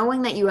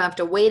knowing that you have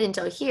to wait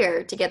until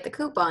here to get the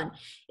coupon,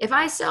 if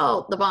I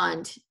sell the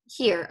bond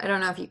here, I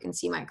don't know if you can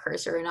see my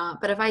cursor or not,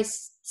 but if I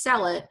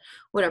sell it,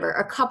 whatever,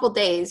 a couple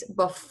days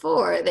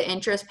before the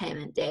interest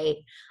payment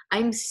date,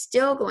 I'm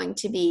still going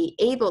to be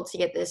able to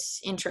get this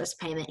interest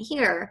payment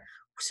here.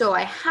 So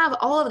I have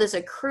all of this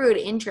accrued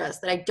interest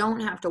that I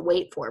don't have to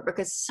wait for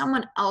because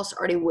someone else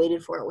already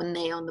waited for it when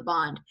they owned the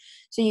bond.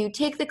 So you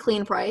take the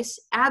clean price,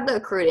 add the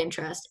accrued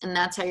interest, and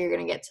that's how you're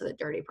going to get to the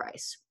dirty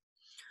price.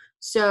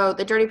 So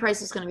the dirty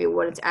price is going to be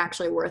what it's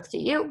actually worth to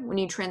you. When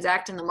you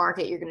transact in the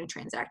market, you're going to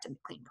transact in the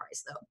clean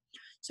price though.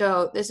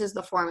 So this is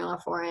the formula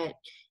for it.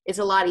 It's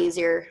a lot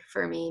easier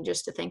for me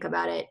just to think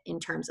about it in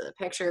terms of the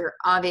picture.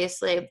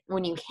 Obviously,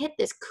 when you hit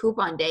this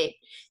coupon date,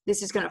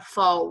 this is going to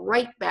fall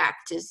right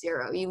back to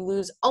zero. You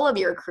lose all of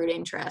your accrued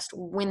interest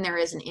when there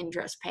is an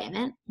interest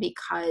payment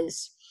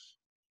because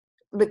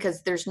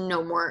there's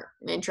no more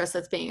interest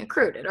that's being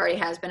accrued. It already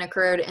has been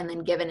accrued and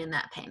then given in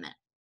that payment.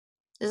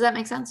 Does that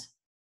make sense?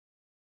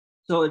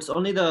 So it's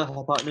only the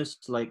hypotenuse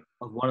like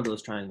of one of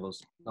those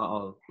triangles, not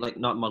all, like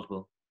not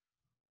multiple.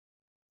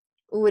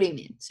 What do you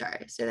mean?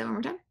 Sorry, say that one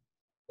more time.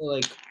 So,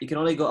 like you can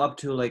only go up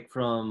to like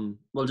from,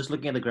 well, just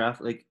looking at the graph,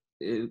 like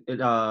you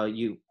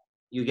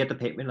get the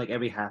payment like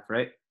every half,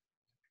 right?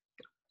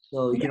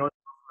 So you can only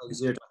go like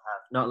 0 to a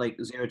half, not like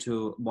 0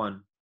 to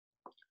 1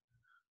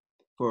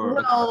 for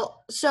like.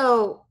 Well,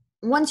 so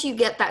once you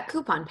get that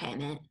coupon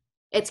payment,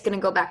 it's going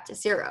to go back to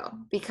 0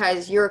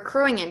 because you're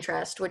accruing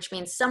interest, which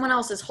means someone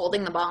else is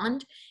holding the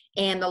bond.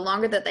 And the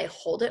longer that they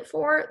hold it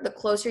for, the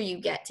closer you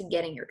get to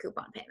getting your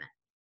coupon payment.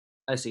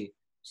 I see.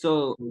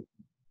 So wait,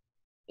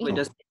 You-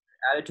 does it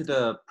add it to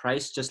the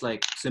price just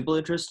like simple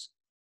interest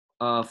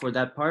for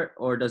that part,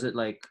 or does it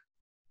like,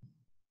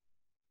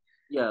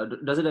 yeah,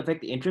 does it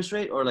affect the interest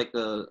rate or like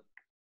the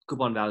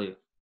coupon value?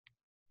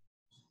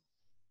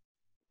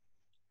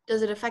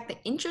 Does it affect the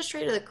interest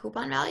rate or the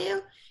coupon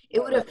value?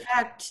 It would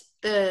affect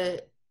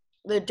the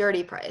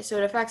dirty price. So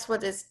it affects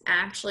what it's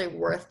actually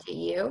worth to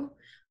you.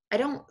 I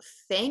don't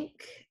think,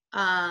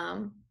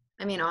 I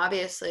mean,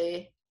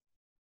 obviously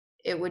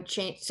it would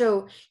change.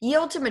 So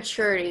yield to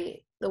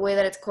maturity, the way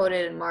that it's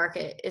quoted in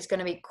market is going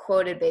to be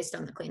quoted based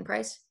on the clean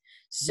price.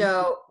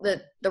 So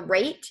the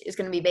rate is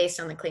going to be based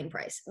on the clean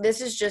price.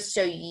 This is just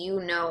so you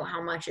know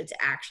how much it's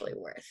actually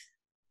worth.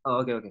 Oh,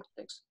 okay,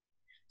 thanks.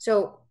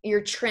 So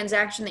your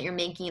transaction that you're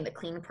making in the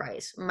clean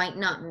price might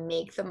not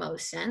make the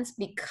most sense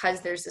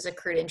because there's this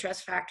accrued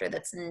interest factor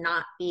that's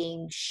not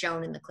being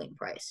shown in the clean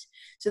price.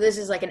 So this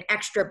is like an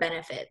extra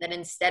benefit that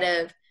instead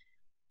of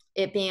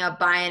it being a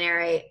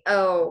binary,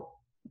 oh,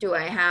 do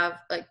I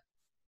have like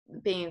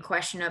being a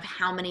question of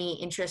how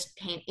many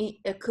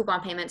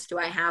coupon payments do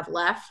I have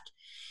left?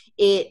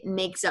 It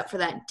makes up for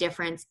that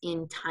difference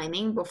in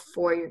timing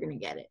before you're going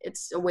to get it.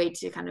 It's a way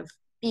to kind of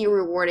be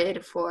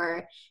rewarded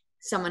for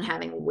someone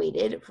having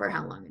waited for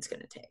how long it's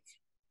going to take.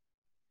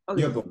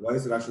 Okay. Yeah, but why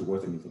is it actually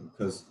worth anything?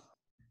 Because,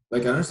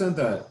 like, I understand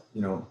that,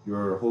 you know,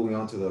 you're holding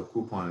on to the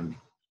coupon and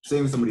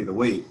saving somebody the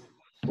wait,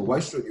 but why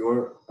should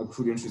your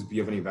accrued interest be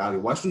of any value?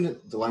 Why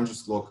shouldn't the line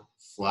just look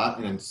flat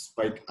and then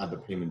spike at the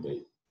payment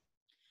date?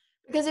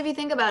 Because if you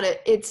think about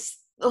it,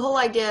 it's the whole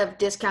idea of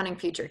discounting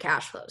future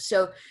cash flows.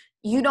 So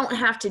you don't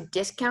have to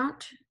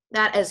discount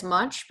that as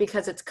much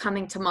because it's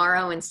coming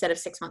tomorrow instead of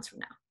 6 months from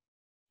now.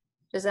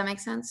 Does that make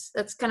sense?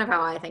 That's kind of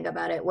how I think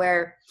about it,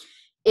 where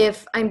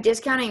if I'm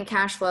discounting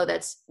cash flow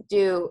that's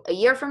due a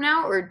year from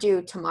now or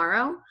due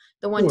tomorrow,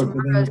 the one Sure, but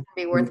tomorrow is then- going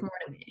to be worth more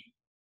to me.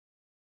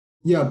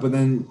 Yeah, but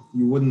then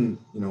you wouldn't,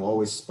 you know,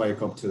 always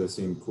spike up to the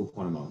same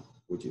coupon amount,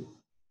 would you?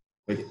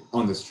 Like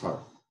on this chart.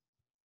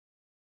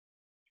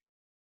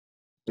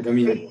 Like, I Are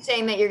mean, you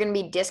saying that you're going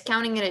to be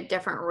discounting it at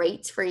different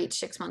rates for each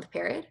 6 month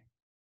period?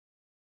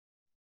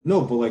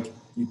 no, but like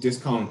you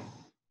discount,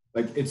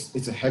 like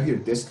it's a heavier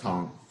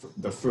discount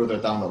the further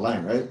down the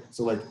line, right?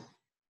 So like,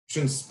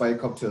 shouldn't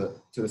spike up to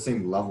the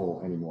same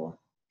level anymore,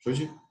 should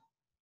you?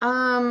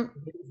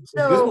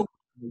 So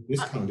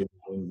Discounted,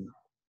 shouldn't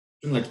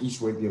like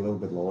each rate be a little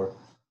bit lower?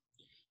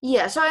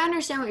 yeah, so I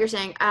understand what you're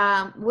saying.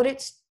 What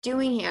it's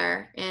doing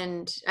here,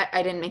 and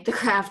I didn't make the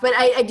graph, but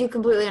I do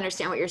completely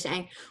understand what you're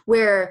saying,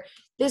 where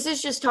this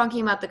is just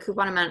talking about the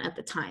coupon amount at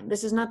the time.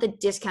 This is not the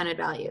discounted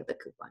value of the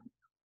coupon.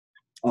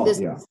 Oh,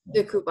 This yeah. is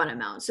the coupon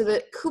amount. So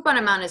the coupon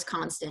amount is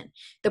constant.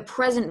 The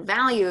present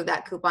value of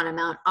that coupon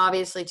amount,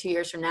 obviously 2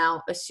 years from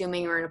now,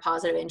 assuming we're in a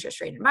positive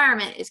interest rate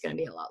environment, is going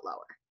to be a lot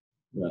lower.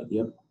 Right.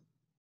 Yep.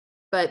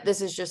 But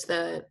this is just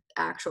the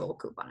actual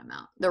coupon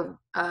amount,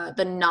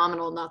 the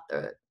nominal, not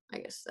the, I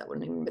guess that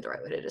wouldn't even be the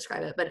right way to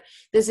describe it, but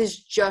this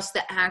is just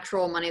the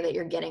actual money that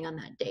you're getting on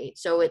that date.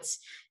 So it's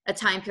a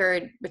time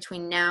period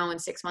between now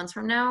and 6 months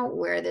from now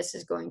where this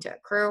is going to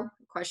accrue.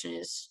 The question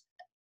is,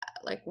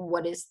 like,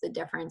 what is the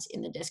difference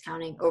in the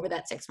discounting over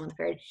that 6 month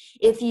period?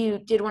 If you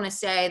did want to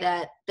say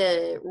that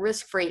the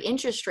risk-free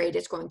interest rate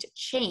is going to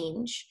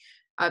change,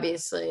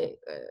 obviously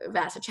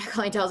Vasicek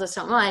only tells us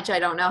so much. I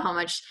don't know how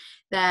much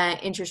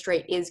that interest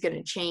rate is going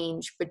to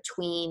change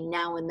between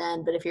now and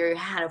then. But if you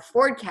had a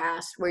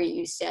forecast where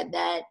you said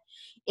that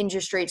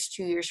interest rates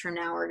 2 years from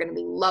now are going to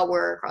be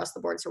lower across the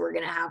board, so we're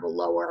going to have a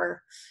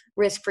lower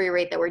risk-free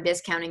rate that we're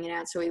discounting it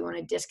at, so we want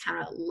to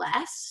discount it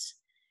less,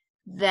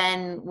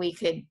 then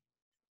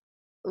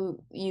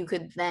you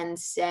could then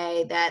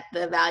say that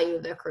the value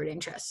of the accrued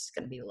interest is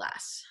going to be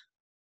less,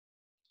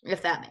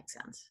 if that makes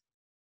sense.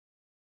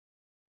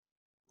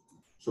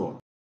 Sure.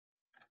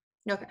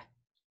 Okay.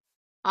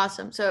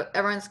 Awesome. So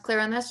everyone's clear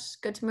on this?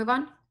 Good to move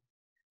on?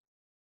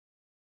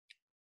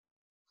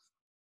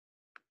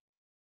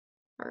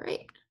 All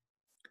right.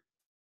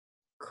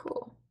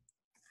 Cool.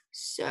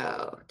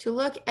 So to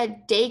look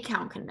at day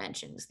count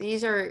conventions,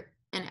 these are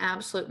an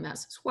absolute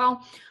mess as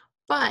well,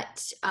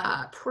 but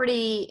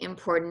pretty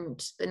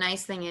important. The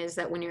nice thing is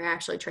that when you're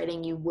actually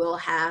trading, you will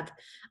have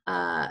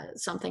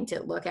something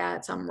to look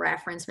at, some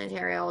reference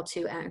material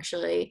to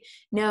actually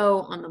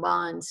know on the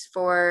bonds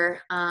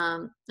for,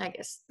 I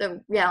guess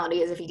the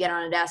reality is if you get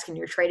on a desk and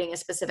you're trading a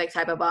specific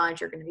type of bond,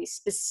 you're going to be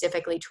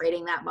specifically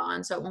trading that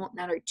bond. So it won't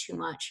matter too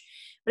much.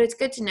 but it's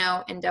good to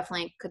know and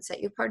definitely could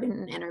set you apart in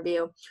an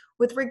interview.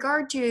 With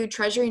regard to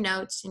treasury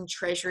notes and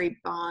treasury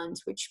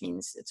bonds, which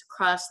means it's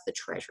across the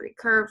treasury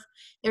curve,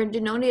 they're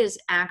denoted as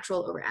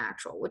actual over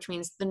actual, which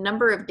means the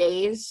number of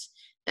days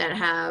that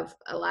have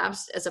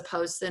elapsed as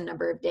opposed to the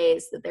number of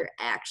days that there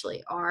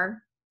actually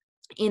are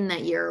in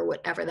that year or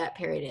whatever that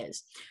period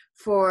is.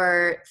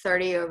 For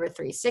 30 over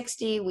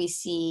 360, we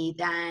see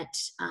that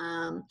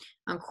on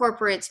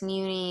corporates,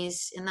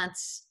 munis, and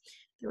that's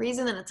the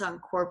reason that it's on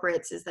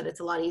corporates is that it's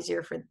a lot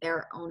easier for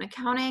their own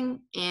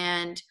accounting.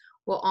 And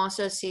we'll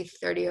also see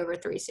 30 over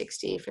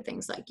 360 for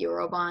things like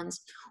Euro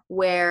bonds,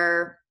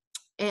 where,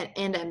 and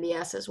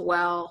MBS as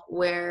well,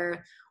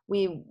 where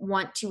we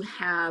want to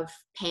have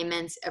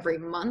payments every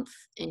month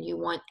and you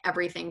want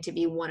everything to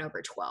be 1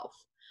 over 12.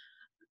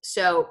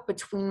 So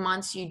between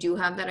months, you do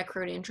have that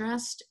accrued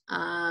interest.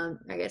 I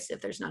guess if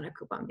there's not a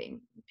coupon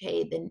being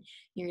paid, then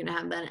you're going to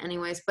have that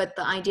anyways. But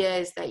the idea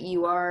is that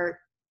you are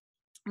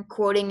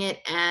quoting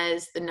it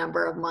as the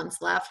number of months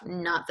left,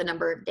 not the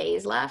number of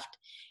days left.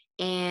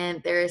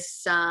 And there's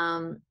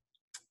some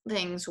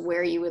things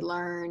where you would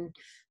learn,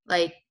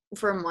 like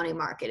for money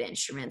market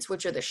instruments,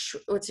 which are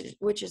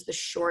which is the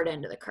short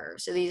end of the curve.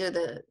 So these are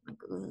the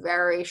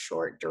very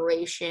short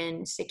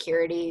duration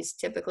securities,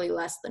 typically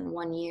less than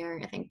 1 year.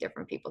 I think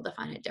different people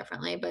define it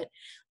differently, but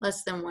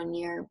less than 1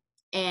 year.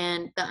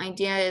 And the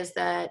idea is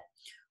that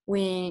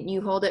when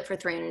you hold it for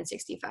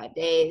 365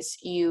 days,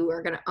 you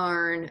are going to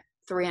earn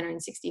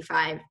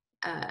 365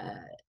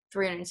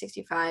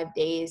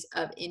 days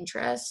of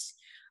interest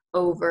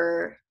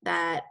over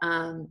that.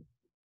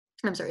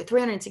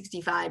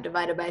 365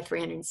 divided by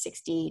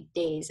 360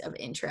 days of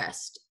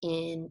interest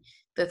in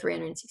the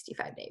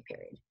 365 day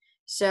period.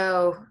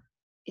 So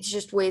it's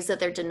just ways that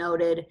they're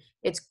denoted.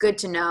 It's good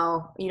to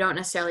know. You don't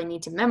necessarily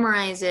need to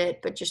memorize it,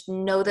 but just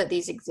know that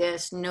these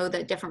exist, know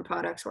that different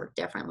products work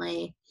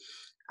differently.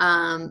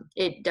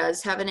 It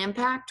does have an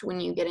impact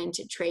when you get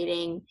into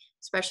trading,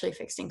 especially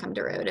fixed income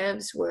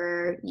derivatives,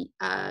 where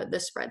the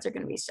spreads are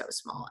going to be so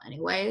small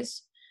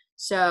anyways.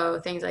 So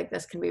things like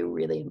this can be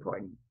really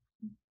important.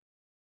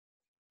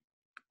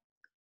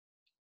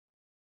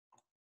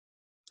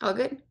 All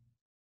good?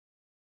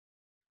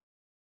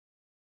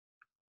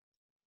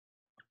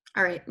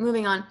 All right,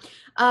 moving on.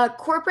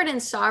 Corporate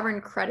and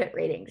sovereign credit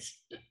ratings.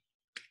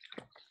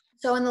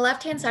 So on the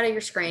left-hand side of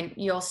your screen,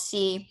 you'll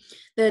see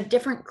the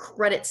different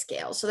credit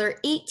scales. So there are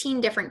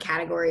 18 different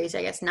categories,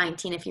 I guess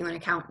 19 if you want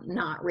to count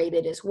not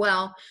rated as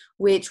well,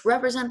 which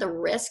represent the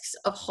risks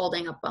of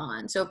holding a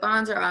bond. So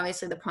bonds are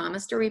obviously the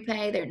promise to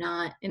repay. They're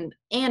not,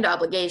 and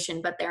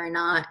obligation, but they're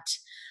not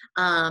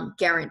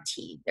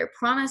guaranteed. They're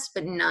promised,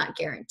 but not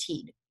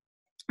guaranteed.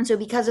 And so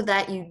because of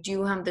that, you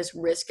do have this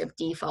risk of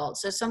default.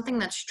 So something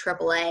that's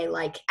AAA,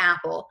 like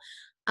Apple,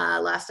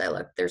 last I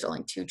looked, there's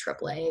only 2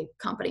 AAA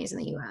companies in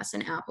the US,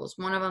 and Apple's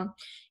one of them,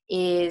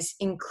 is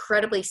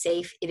incredibly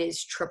safe. It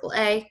is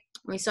AAA.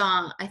 We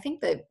saw, I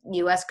think the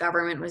US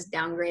government was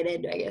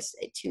downgraded, I guess,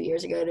 2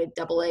 years ago to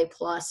AA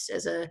plus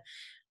as a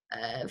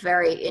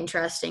very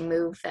interesting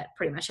move that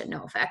pretty much had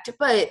no effect.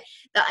 But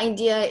the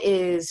idea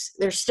is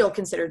they're still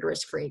considered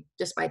risk-free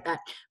despite that.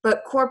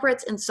 But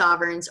corporates and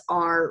sovereigns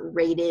are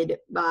rated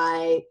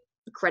by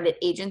credit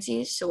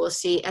agencies. So we'll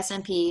see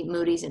S&P,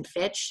 Moody's, and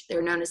Fitch.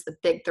 They're known as the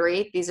big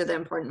 3. These are the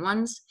important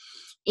ones.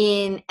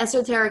 In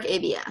esoteric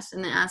ABS,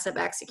 in the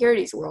asset-backed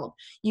securities world,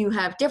 you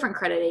have different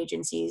credit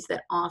agencies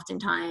that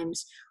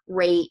oftentimes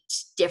rate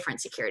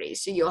different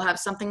securities. So you'll have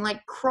something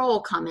like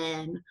Kroll come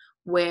in,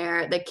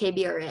 where the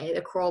KBRA,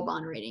 the Kroll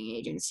Bond Rating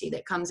Agency,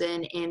 that comes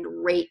in and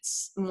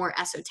rates more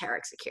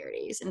esoteric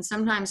securities. And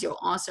sometimes you'll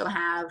also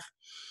have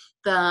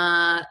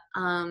the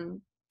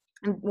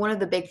one of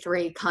the big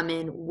 3 come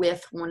in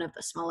with one of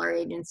the smaller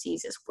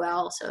agencies as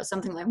well. So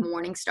something like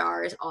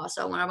Morningstar is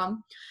also one of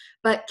them.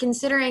 But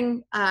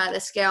considering the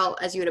scale,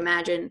 as you would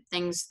imagine,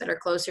 things that are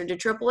closer to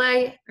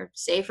AAA are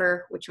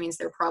safer, which means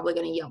they're probably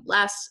going to yield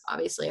less.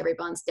 Obviously, every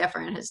bond's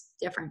different, has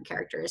different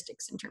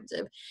characteristics in terms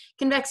of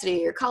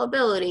convexity or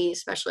callability,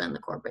 especially on the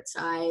corporate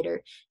side,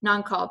 or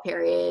non-call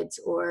periods,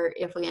 or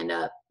if we end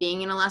up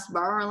being in a less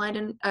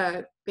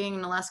being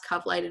in a less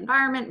cuff-light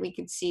environment, we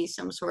could see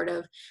some sort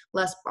of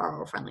less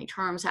borrower-friendly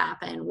terms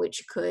happen,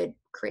 which could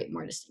create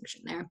more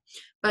distinction there.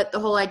 But the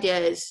whole idea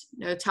is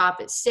the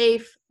top is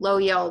safe, low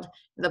yield.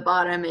 The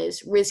bottom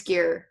is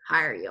riskier,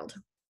 higher yield.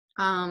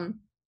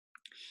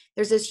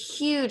 There's this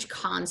huge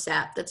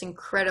concept that's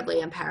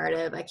incredibly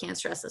imperative, I can't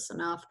stress this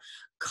enough,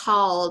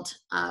 called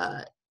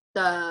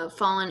the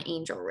fallen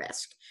angel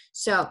risk.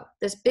 So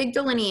this big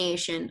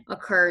delineation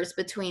occurs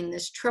between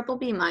this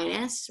BBB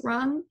minus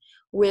rung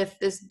with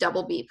this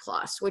BB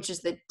plus, which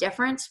is the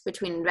difference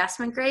between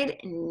investment grade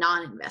and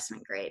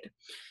non-investment grade.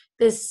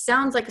 This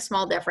sounds like a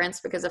small difference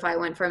because if I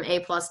went from A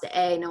plus to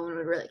A, no one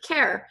would really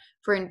care.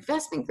 For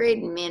investment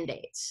grade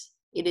mandates,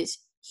 it is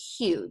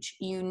huge.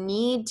 You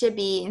need to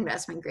be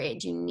investment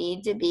grade. You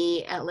need to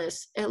be at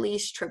least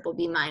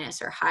BBB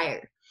minus or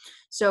higher.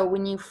 So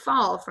when you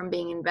fall from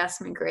being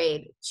investment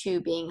grade to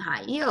being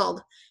high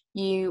yield,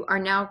 you are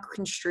now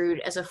construed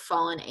as a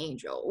fallen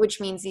angel,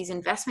 which means these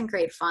investment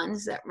grade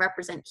funds that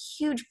represent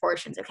huge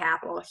portions of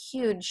capital,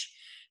 huge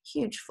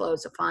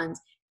flows of funds,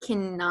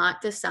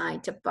 cannot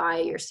decide to buy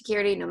your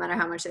security no matter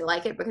how much they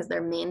like it, because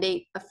their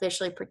mandate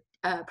officially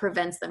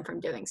prevents them from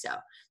doing so.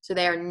 So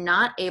they are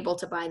not able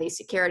to buy these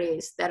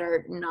securities that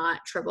are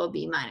not triple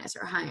B minus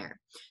or higher.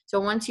 So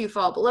once you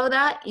fall below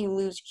that, you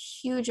lose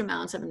huge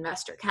amounts of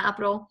investor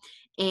capital,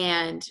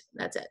 and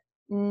that's a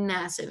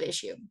massive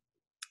issue.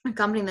 A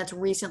company that's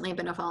recently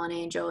been a fallen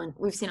angel, and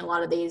we've seen a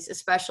lot of these,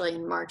 especially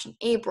in March and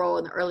April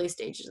in the early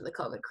stages of the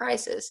COVID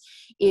crisis,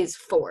 is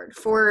Ford.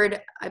 Ford,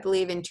 I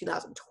believe in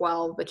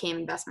 2012, became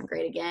investment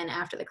grade again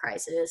after the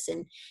crisis,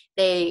 and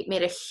they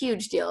made a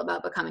huge deal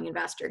about becoming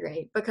investor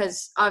grade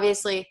because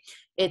obviously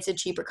it's a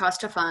cheaper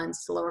cost of funds,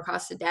 it's a lower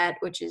cost of debt,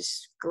 which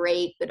is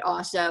great, but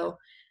also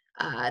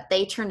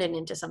they turned it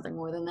into something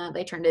more than that.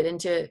 They turned it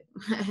into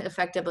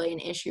effectively an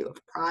issue of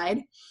pride.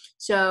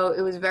 So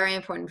it was very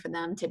important for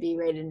them to be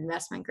rated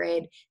investment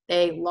grade.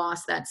 They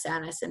lost that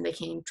status and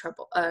became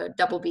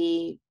double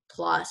B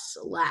plus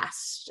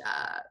last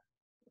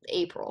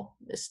April,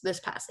 this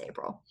past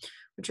April,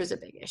 which was a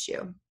big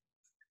issue.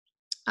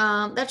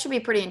 That should be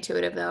pretty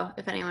intuitive though.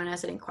 If anyone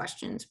has any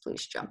questions,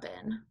 please jump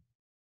in.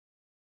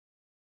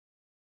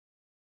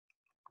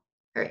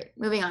 All right,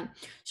 moving on.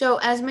 So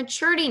as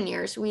maturity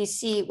nears, we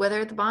see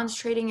whether the bond's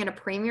trading at a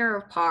premium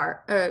or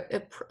par,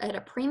 at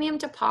a premium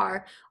to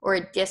par or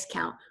a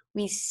discount.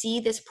 We see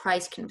this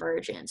price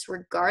convergence,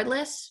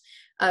 regardless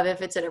of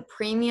if it's at a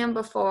premium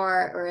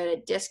before or at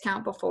a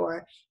discount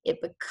before.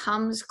 It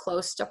becomes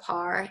close to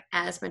par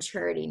as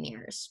maturity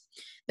nears.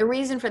 The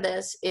reason for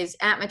this is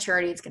at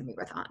maturity, it's going to be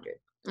worth 100.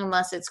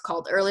 Unless it's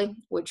called early,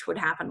 which would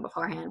happen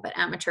beforehand, but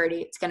at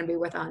maturity, it's going to be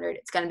worth 100.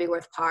 It's going to be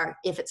worth par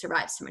if it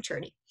survives to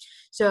maturity.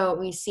 So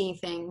we see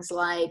things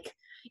like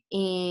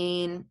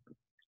if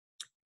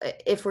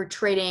we're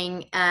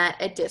trading at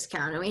a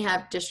discount and we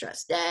have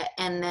distressed debt,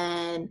 and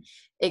then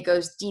it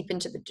goes deep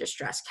into the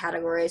distressed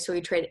category. So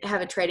we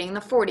have it trading in the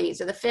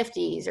 40s or the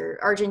 50s, or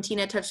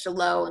Argentina touched a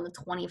low in the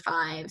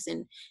 25s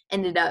and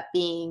ended up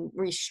being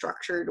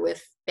restructured with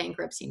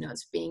bankruptcy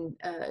notes being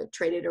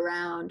traded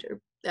around,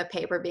 or that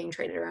paper being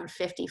traded around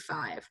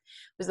 55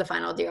 was the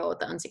final deal with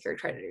the unsecured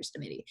creditors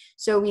committee.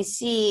 So we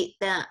see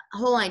that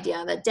whole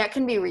idea that debt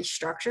can be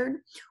restructured,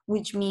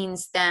 which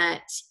means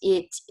that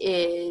it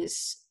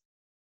is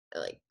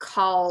like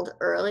called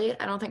early.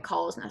 I don't think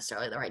call is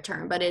necessarily the right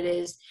term, but it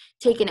is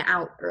taken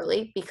out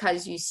early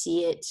because you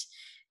see it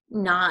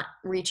not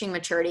reaching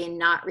maturity and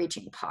not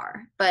reaching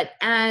par. But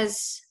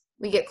as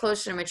we get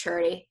closer to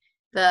maturity,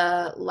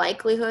 the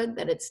likelihood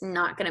that it's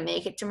not going to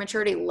make it to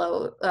maturity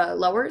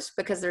lowers,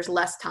 because there's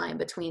less time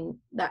between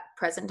that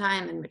present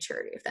time and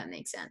maturity, if that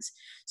makes sense.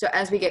 So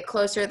as we get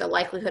closer, the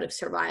likelihood of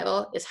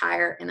survival is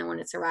higher, and then when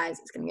it survives,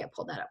 it's going to get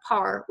pulled out at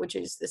par, which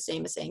is the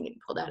same as saying getting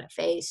pulled out at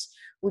face,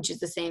 which is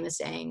the same as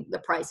saying the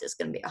price is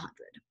going to be 100.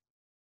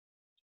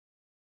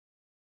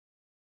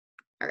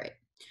 All right.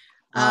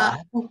 I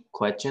have a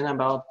question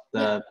about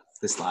the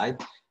slide.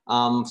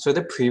 So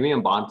the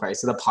premium bond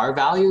price, so the par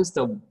value is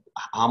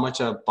how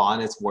much a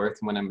bond is worth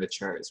when it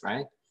matures,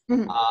 right?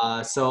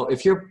 Mm-hmm. So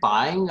if you're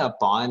buying a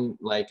bond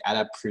like at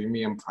a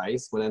premium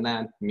price, wouldn't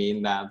that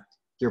mean that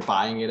you're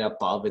buying it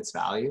above its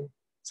value?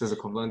 So it's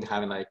equivalent to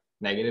having like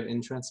negative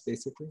interest,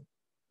 basically?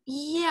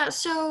 Yeah,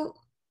 so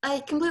I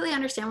completely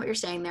understand what you're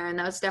saying there, and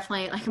that was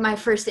definitely like my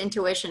first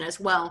intuition as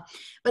well.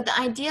 But the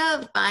idea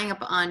of buying a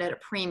bond at a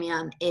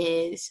premium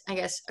is, I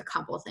guess, a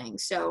couple of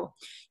things. So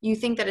you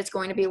think that it's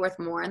going to be worth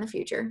more in the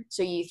future.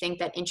 So you think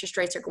that interest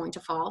rates are going to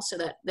fall, so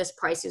that this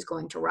price is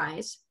going to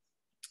rise.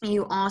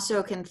 You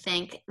also can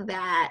think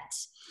that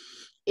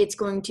it's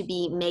going to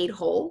be made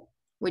whole,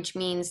 which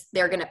means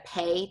they're going to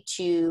pay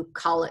to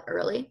call it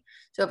early.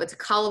 So if it's a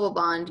callable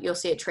bond, you'll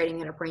see it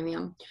trading at a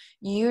premium.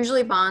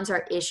 Usually bonds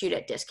are issued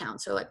at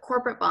discounts. So like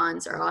corporate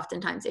bonds are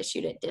oftentimes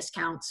issued at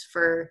discounts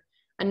for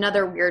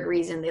another weird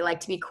reason. They like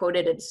to be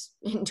quoted as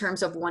in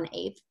terms of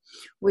 1/8,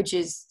 which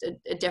is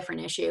a different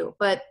issue.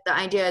 But the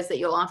idea is that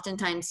you'll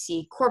oftentimes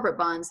see corporate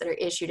bonds that are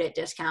issued at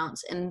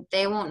discounts, and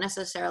they won't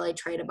necessarily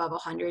trade above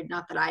 100,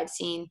 not that I've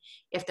seen,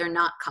 if they're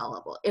not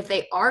callable. If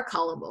they are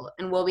callable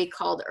and will be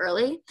called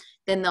early,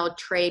 then they'll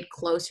trade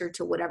closer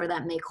to whatever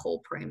that make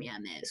whole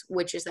premium is,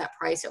 which is that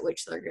price at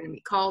which they're going to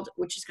be called,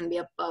 which is going to be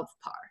above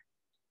par.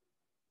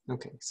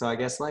 Okay, so I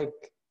guess like,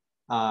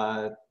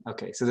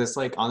 okay, so there's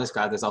like on this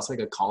graph, there's also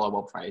like a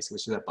callable price,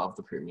 which is above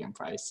the premium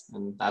price,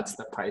 and that's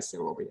the price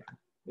it will be at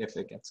if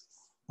it gets.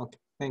 Okay,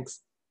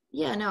 thanks.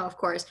 Yeah, no, of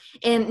course.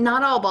 And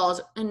not all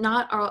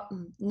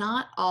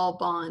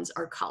bonds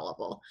are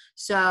callable.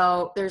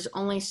 So there's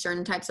only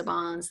certain types of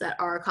bonds that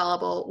are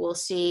callable. We'll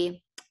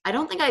see. I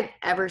don't think I've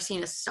ever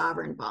seen a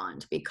sovereign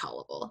bond be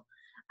callable.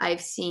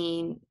 I've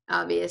seen,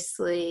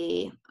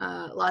 obviously,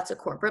 lots of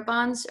corporate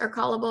bonds are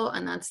callable,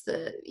 and that's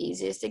the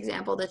easiest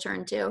example to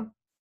turn to.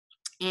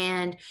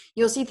 And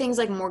you'll see things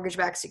like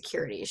mortgage-backed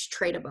securities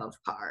trade above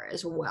par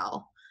as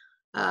well.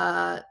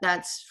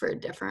 That's for a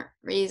different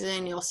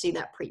reason. You'll see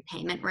that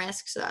prepayment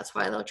risk, so that's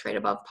why they'll trade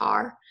above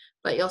par.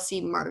 But you'll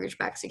see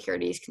mortgage-backed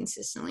securities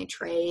consistently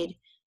trade.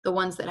 The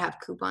ones that have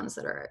coupons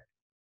that are,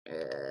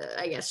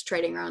 I guess,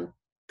 trading around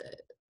the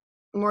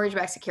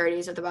mortgage-backed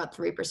securities with about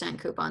 3%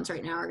 coupons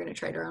right now are going to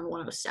trade around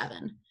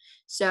 107.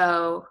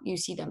 So you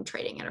see them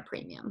trading at a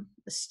premium,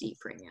 a steep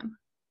premium.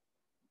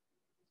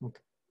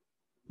 Okay.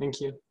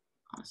 Thank you.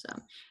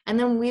 Awesome. And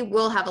then we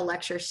will have a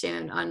lecture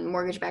soon on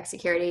mortgage-backed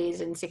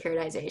securities and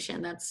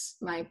securitization. That's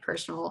my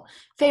personal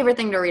favorite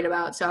thing to read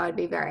about. So I'd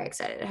be very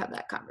excited to have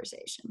that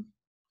conversation.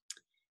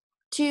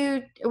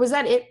 Was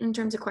that it in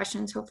terms of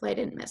questions? Hopefully I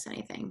didn't miss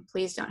anything.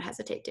 Please don't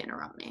hesitate to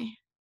interrupt me.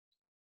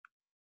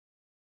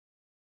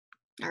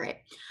 All right.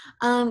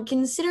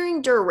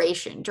 Considering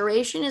duration.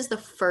 Duration is the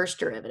first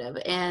derivative,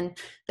 and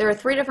there are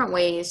 3 different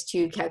ways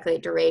to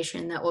calculate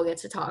duration that we'll get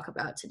to talk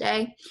about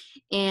today.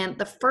 And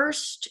the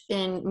first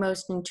and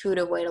most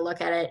intuitive way to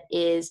look at it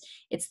is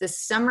it's the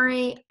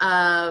summary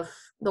of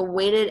the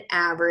weighted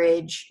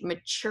average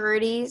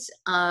maturities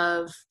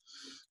of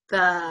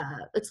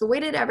it's the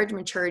weighted average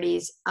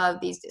maturities of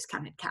these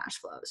discounted cash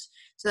flows.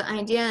 So the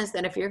idea is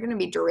that if you're going to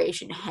be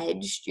duration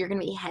hedged, you're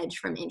going to be hedged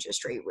from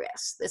interest rate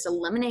risk. This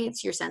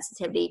eliminates your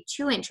sensitivity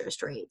to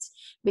interest rates.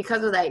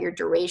 Because of that, your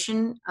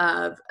duration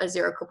of a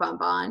zero coupon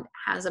bond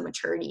has a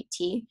maturity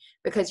T,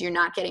 because you're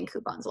not getting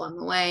coupons along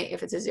the way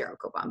if it's a zero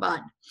coupon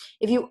bond.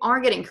 If you are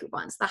getting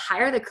coupons, the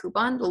higher the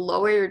coupon, the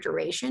lower your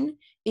duration,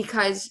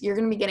 because you're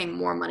going to be getting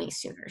more money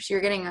sooner. So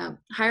you're getting a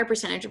higher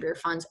percentage of your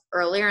funds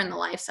earlier in the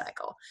life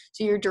cycle.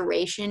 So your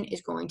duration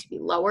is going to be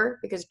lower,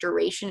 because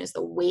duration is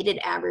the weighted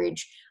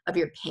average of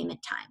your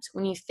payment times.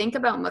 When you think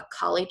about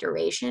Macaulay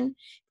duration,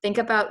 think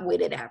about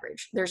weighted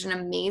average. There's an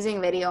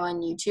amazing video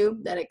on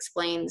YouTube that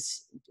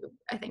explains,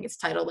 I think it's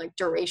titled like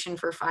Duration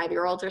for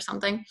 5-year-olds or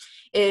something.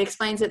 It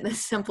explains it the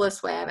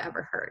simplest way I've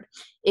ever heard.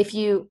 If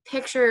you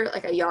picture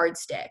like a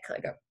yardstick,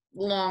 like a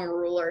long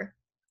ruler,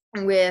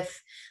 with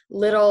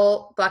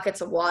little buckets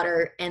of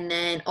water, and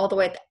then all the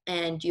way at the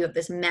end you have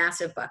this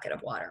massive bucket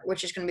of water,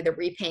 which is going to be the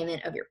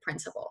repayment of your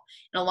principal,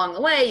 and along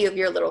the way you have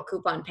your little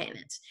coupon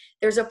payments.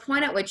 There's a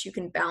point at which you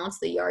can balance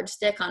the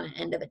yardstick on an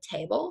end of a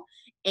table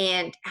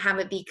and have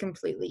it be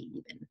completely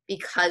even,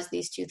 because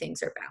these two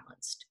things are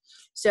balanced.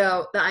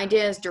 So the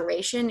idea is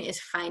duration is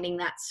finding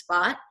that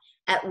spot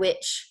at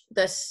which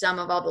the sum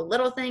of all the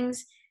little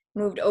things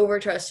moved over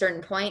to a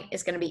certain point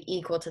is going to be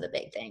equal to the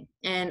big thing.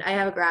 And I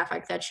have a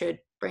graphic that should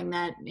bring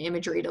that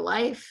imagery to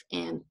life,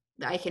 and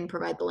I can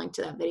provide the link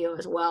to that video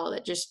as well.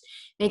 That just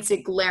makes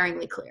it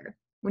glaringly clear.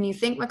 When you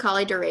think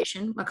Macaulay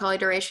duration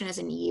is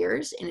in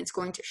years, and it's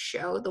going to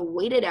show the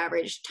weighted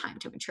average time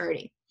to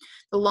maturity.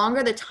 The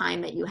longer the time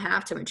that you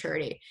have to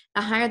maturity, the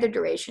higher the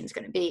duration is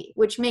going to be,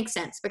 which makes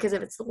sense, because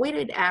if it's the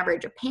weighted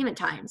average of payment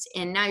times,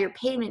 and now your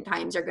payment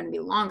times are going to be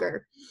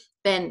longer,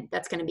 then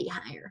that's going to be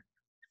higher.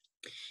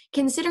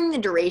 Considering the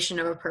duration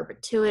of a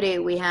perpetuity,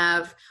 we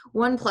have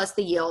 1 plus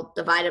the yield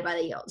divided by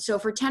the yield. So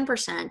for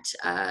 10%,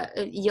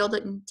 yield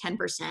at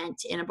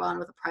 10% in a bond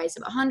with a price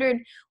of 100,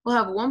 we'll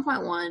have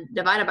 1.1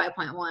 divided by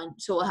 0.1,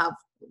 so we'll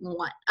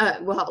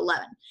have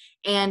 11.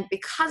 And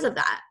because of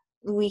that,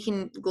 we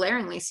can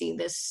glaringly see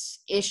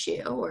this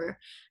issue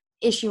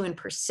in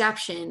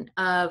perception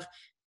of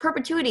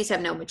perpetuities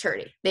have no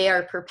maturity. They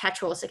are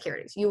perpetual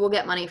securities. You will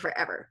get money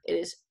forever. It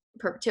is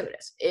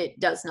perpetuitous. It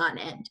does not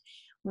end.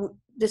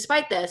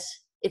 Despite this,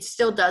 it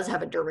still does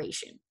have a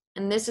duration.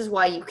 And this is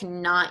why you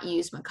cannot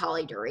use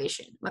Macaulay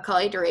duration.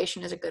 Macaulay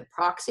duration is a good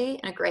proxy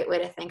and a great way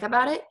to think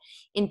about it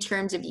in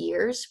terms of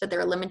years, but there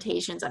are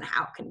limitations on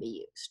how it can be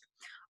used.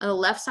 On the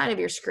left side of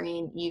your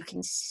screen, you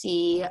can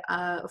see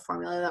a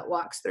formula that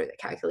walks through the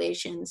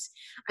calculations.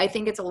 I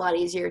think it's a lot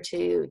easier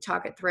to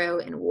talk it through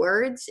in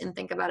words and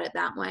think about it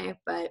that way.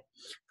 But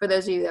for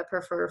those of you that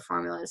prefer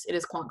formulas, it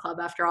is Quant Club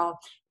after all.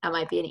 That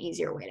might be an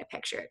easier way to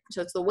picture it.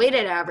 So it's the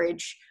weighted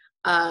average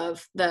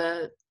of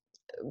the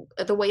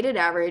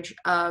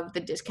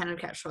discounted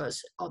cash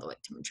flows all the way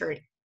to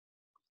maturity.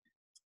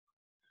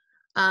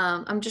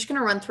 I'm just going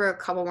to run through a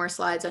couple more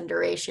slides on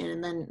duration,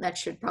 and then that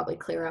should probably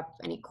clear up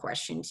any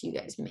questions you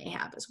guys may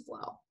have as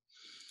well.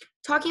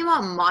 Talking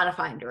about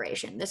modifying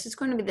duration, this is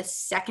going to be the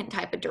second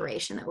type of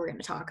duration that we're going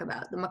to talk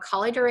about. The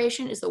Macaulay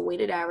duration is the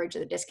weighted average of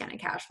the discounted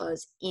cash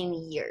flows in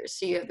years.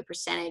 So you have the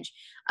percentage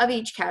of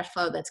each cash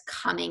flow that's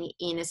coming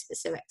in a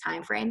specific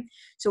time frame.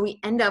 So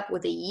we end up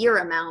with a year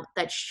amount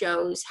that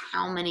shows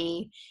how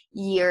many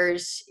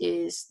years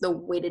is the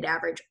weighted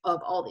average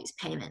of all these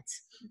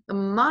payments. The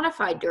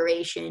modified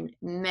duration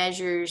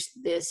measures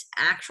this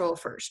actual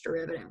first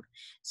derivative.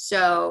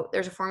 So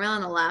there's a formula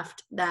on the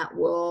left that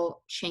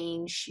will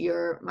change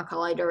your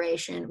Macaulay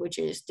duration, which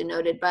is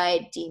denoted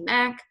by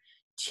DMAC,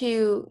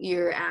 to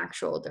your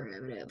actual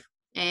derivative.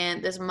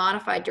 And this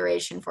modified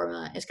duration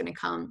formula is going to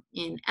come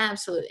in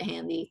absolutely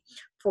handy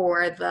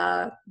for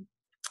the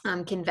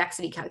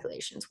convexity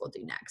calculations we'll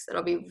do next.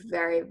 That'll be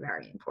very,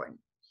 very important.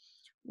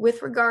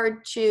 With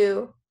regard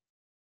to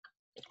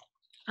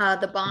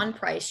the bond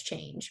price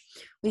change.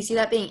 We see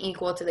that being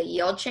equal to the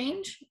yield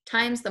change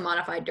times the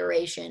modified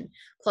duration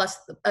plus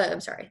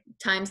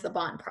times the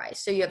bond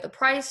price. So you have the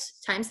price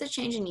times the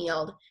change in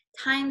yield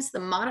times the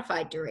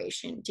modified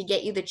duration to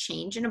get you the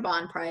change in a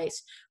bond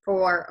price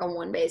for a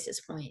 1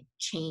 basis point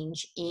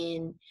change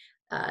in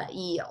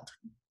yield.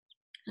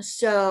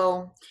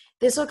 So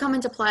this will come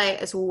into play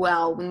as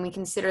well when we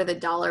consider the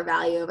dollar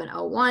value of an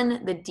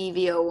O1, the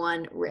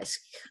DV01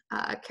 risk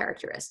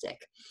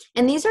characteristic.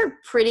 And these are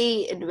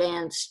pretty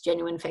advanced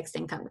genuine fixed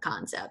income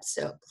concepts,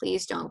 so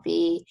please don't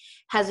be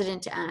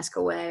hesitant to ask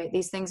away.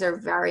 These things are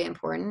very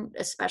important,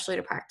 especially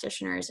to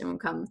practitioners, and will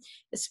come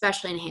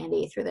especially in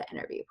handy through the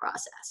interview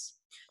process.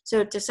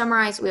 So to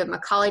summarize, we have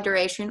Macaulay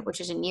duration, which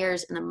is in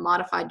years, and the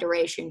modified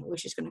duration,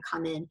 which is going to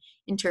come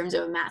in terms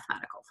of a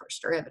mathematical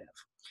first derivative.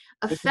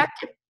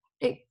 Effective,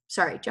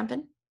 sorry, jump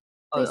in,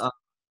 please.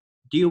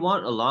 Do you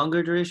want a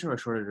longer duration or a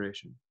shorter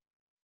duration?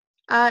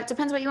 It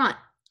depends what you want.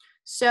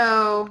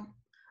 So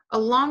a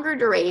longer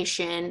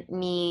duration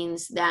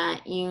means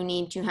that you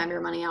need to have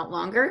your money out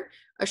longer.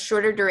 A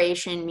shorter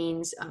duration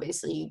means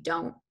obviously you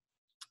don't.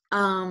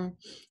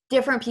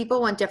 Different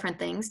people want different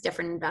things.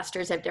 Different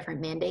investors have different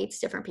mandates.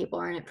 Different people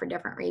are in it for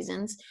different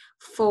reasons.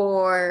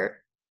 The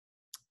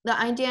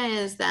idea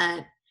is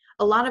that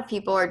a lot of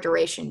people are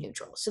duration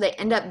neutral. So they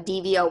end up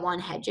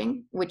DV01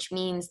 hedging, which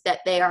means that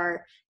they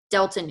are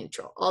delta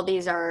neutral. All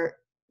these are,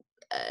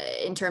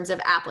 in terms of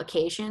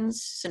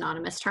applications,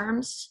 synonymous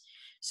terms.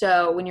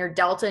 So when you're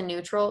delta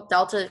neutral,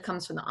 delta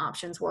comes from the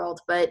options world,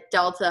 but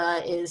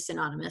delta is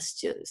synonymous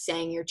to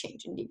saying you're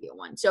changing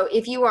DV01. So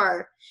if you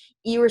are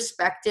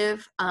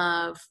irrespective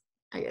of,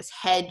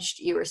 hedged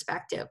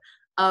irrespective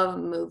of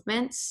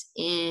movements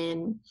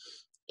in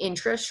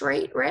interest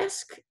rate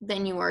risk,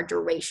 then you are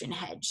duration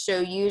hedged. So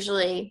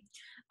usually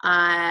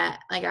I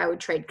would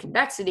trade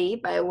convexity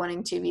by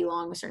wanting to be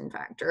long a certain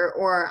factor,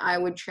 or I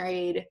would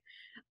trade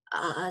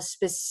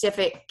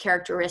specific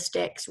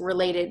characteristics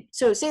related.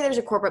 So say there's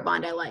a corporate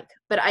bond I like,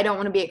 but I don't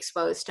want to be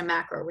exposed to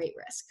macro rate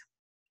risk.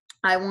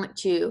 I want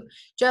to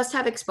just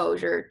have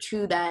exposure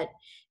to that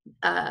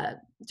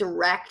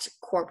direct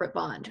corporate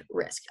bond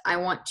risk. I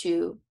want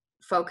to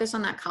focus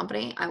on that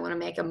company. I want to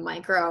make a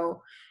micro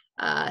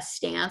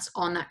stance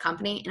on that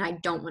company, and I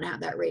don't want to have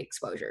that rate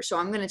exposure. So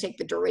I'm going to take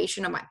the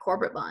duration of my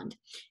corporate bond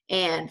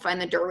and find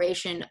the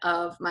duration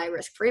of my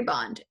risk-free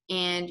bond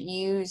and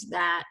use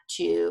that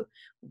to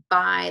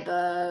buy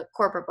the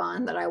corporate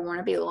bond that I want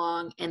to be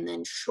long, and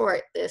then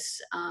short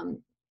this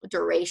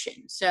duration.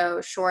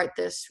 So short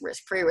this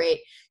risk-free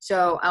rate.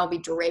 So I'll be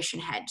duration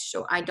hedged.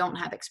 So I don't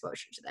have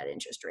exposure to that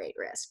interest rate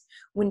risk.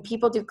 When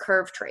people do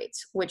curve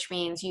trades, which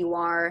means you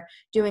are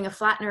doing a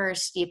flattener or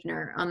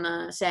steepener on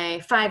the,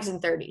 say, 5s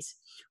and 30s,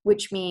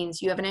 which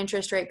means you have an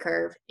interest rate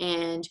curve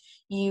and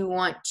you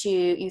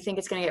think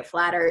it's going to get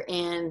flatter,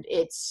 and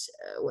it's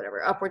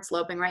upward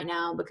sloping right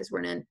now because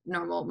we're in a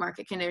normal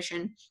market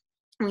condition.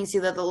 We see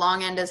that the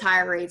long end has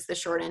higher rates, the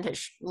short end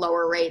has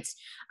lower rates.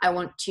 I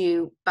want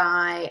to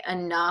buy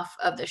enough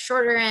of the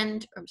shorter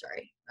end. I'm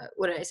sorry,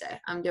 what did I say?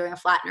 I'm doing a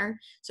flattener.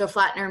 So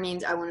flattener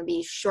means I want to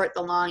be short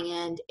the long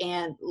end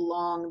and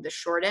long the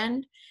short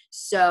end.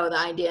 So the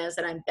idea is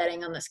that I'm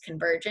betting on this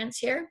convergence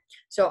here.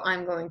 So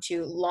I'm going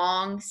to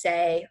long,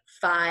 say,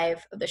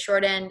 5 of the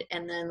short end,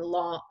 and then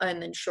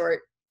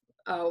short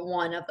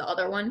 1 of the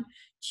other one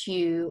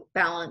to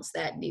balance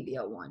that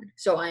DV01.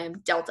 So I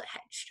am delta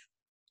hedged.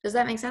 Does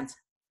that make sense?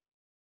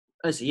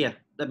 I see. Yeah,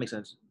 that makes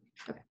sense.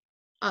 Okay,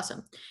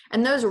 awesome.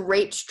 And those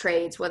rates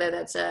trades, whether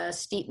that's a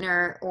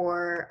steepener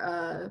or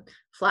a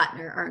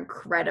flattener, are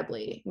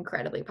incredibly,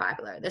 incredibly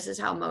popular. This is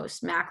how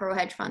most macro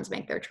hedge funds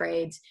make their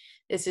trades.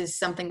 This is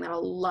something that a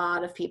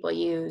lot of people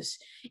use.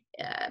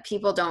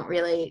 People don't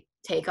really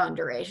take on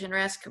duration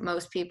risk.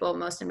 Most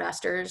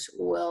investors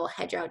will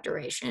hedge out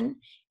duration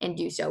and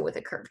do so with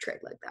a curve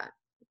trade like that.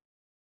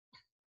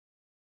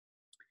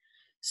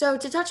 So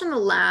to touch on the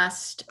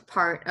last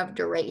part of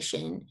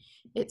duration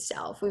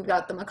itself, we've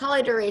got the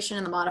Macaulay duration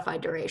and the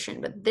modified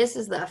duration, but this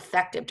is the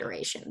effective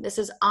duration. This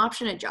is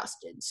option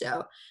adjusted.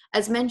 So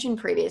as mentioned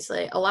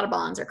previously, a lot of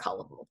bonds are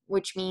callable,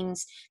 which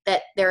means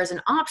that there is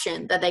an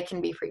option that they can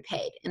be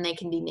prepaid and they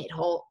can be made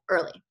whole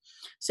early.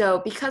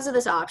 So because of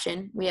this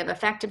option, we have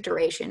effective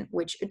duration,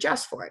 which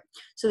adjusts for it.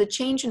 So the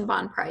change in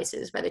bond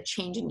prices by the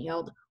change in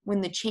yield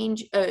when the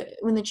change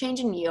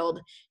in yield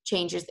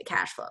changes the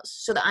cash flows.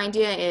 So the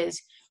idea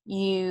is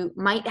you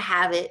might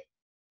have it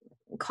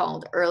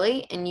called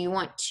early, and you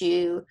want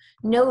to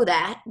know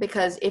that,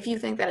 because if you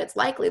think that it's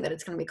likely that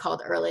it's going to be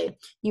called early,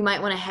 you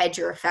might want to hedge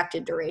your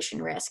effective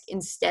duration risk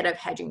instead of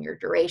hedging your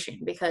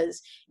duration,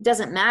 because it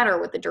doesn't matter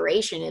what the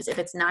duration is if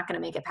it's not going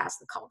to make it past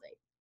the call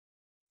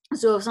date.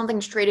 So if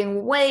something's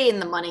trading way in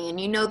the money and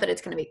you know that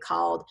it's going to be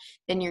called,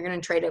 then you're going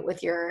to trade it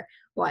with your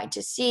Y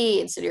to C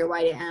instead of your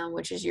Y to M,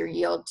 which is your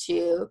yield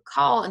to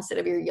call instead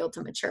of your yield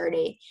to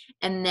maturity,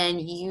 and then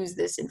use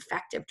this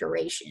effective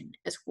duration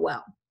as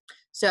well.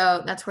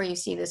 So that's where you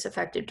see this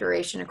effective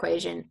duration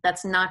equation.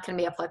 That's not going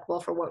to be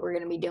applicable for what we're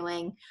going to be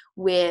doing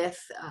with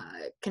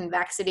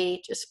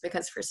convexity, just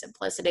because for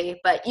simplicity.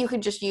 But you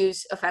could just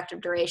use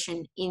effective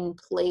duration in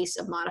place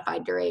of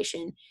modified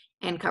duration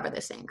and cover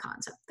the same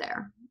concept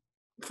there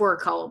for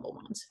callable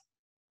ones.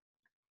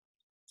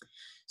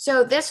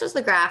 So this was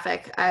the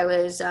graphic I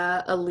was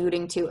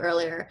alluding to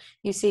earlier.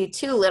 You see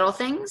two little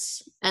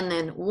things and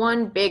then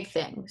one big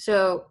thing.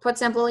 So put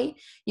simply,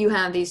 you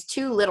have these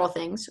two little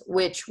things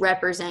which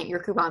represent your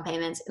coupon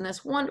payments, and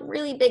this one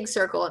really big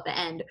circle at the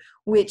end,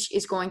 which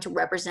is going to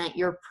represent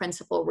your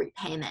principal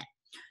repayment.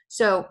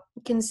 So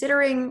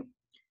considering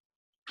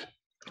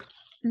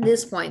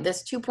this point,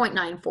 this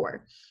 2.94,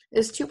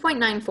 this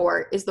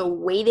 2.94 is the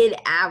weighted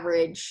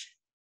average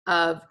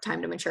of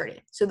time to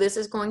maturity. So this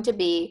is going to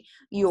be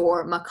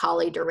your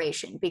Macaulay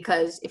duration,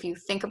 because if you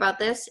think about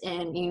this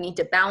and you need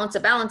to balance a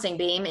balancing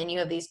beam and you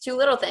have these two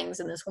little things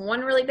and this one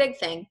really big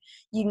thing,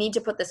 you need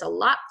to put this a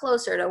lot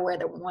closer to where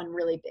the one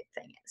really big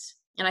thing is.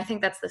 And I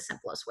think that's the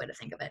simplest way to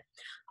think of it.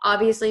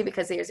 Obviously,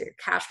 because these are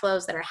cash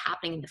flows that are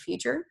happening in the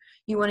future,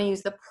 you want to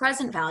use the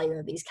present value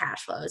of these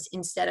cash flows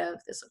instead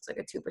of, this looks like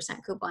a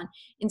 2% coupon,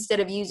 instead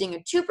of using a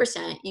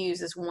 2%, you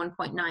use this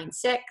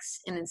 1.96,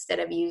 and instead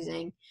of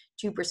using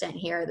 2%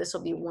 here, this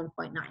will be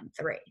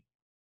 1.93.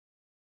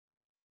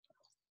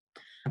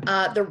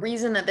 The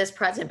reason that this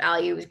present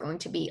value is going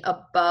to be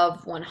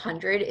above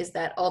 100 is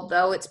that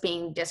although it's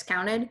being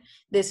discounted,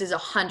 this is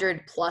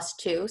 100 plus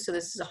 2, so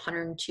this is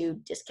 102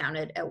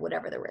 discounted at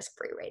whatever the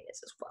risk-free rate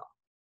is as well.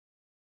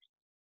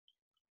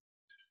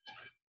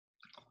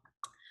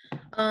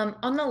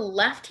 On the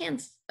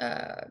left-hand, I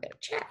gotta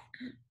check.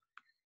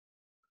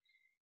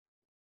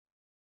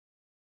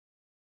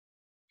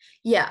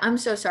 Yeah, I'm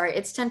so sorry.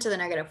 It's 10 to the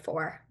negative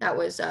 4. That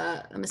was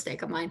a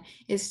mistake of mine.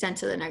 It's 10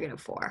 to the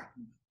negative 4.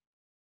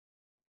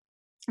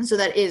 So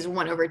that is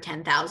 1 over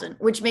 10,000,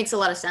 which makes a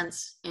lot of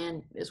sense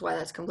and is why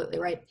that's completely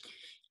right.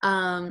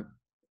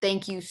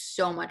 Thank you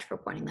so much for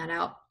pointing that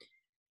out.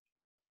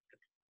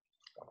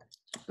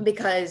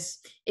 Because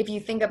if you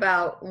think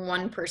about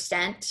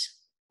 1%,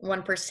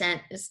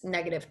 1% is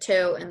negative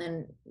 2, and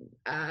then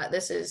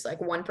this is like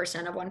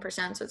 1% of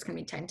 1%, so it's going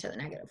to be 10 to the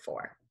negative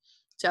 4.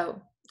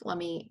 So let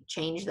me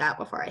change that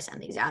before I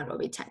send these out. It'll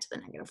be 10 to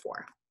the negative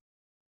 4.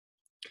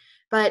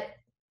 But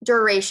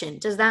duration,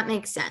 does that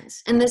make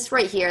sense? And this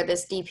right here,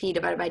 this dp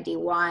divided by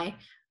dy,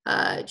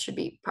 it should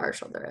be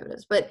partial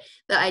derivatives, but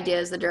the idea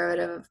is the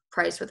derivative of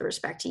price with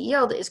respect to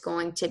yield is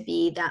going to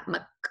be that,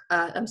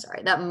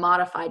 that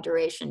modified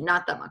duration,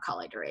 not that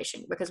Macaulay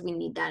duration, because we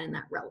need that in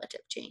that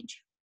relative change.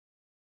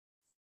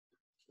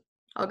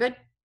 All good?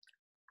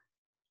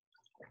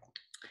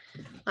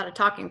 A lot of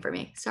talking for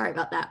me. Sorry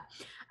about that.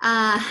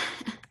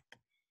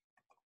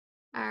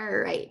 All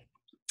right.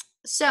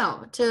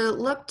 So to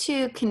look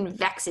to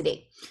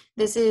convexity,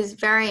 this is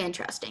very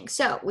interesting.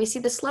 So we see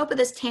the slope of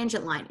this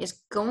tangent line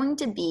is going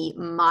to be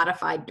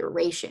modified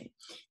duration.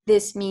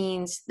 This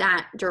means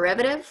that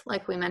derivative,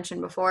 like we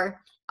mentioned before,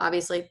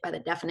 obviously by the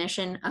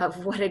definition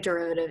of what a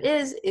derivative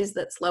is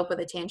that slope of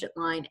the tangent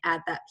line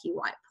at that py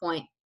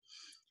point.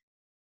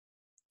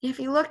 If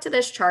you look to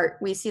this chart,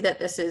 we see that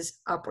this is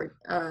upward,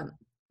 I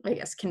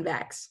guess,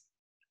 convex,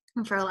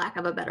 for lack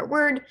of a better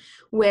word,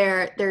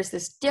 where there's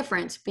this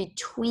difference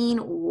between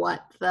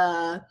what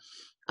the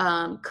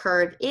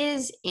curve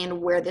is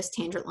and where this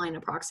tangent line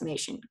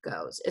approximation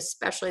goes,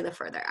 especially the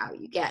further out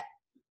you get.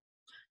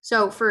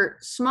 So for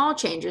small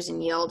changes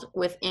in yield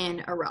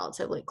within a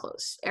relatively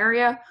close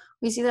area,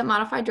 we see that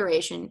modified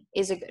duration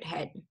is a good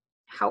head.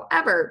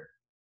 However,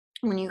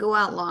 when you go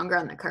out longer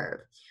on the curve,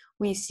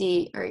 we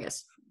see, or I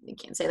guess you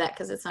can't say that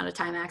because it's not a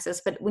time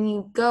axis, but when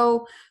you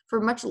go for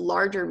much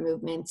larger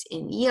movements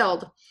in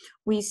yield,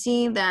 we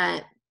see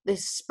that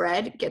this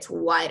spread gets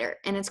wider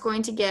and it's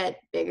going to get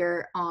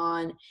bigger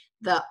on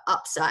the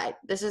upside.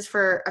 This is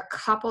for a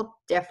couple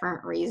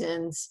different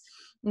reasons,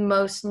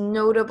 most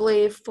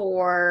notably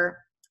for,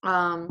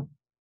 so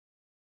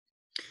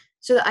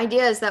the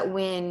idea is that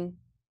when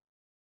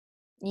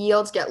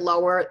yields get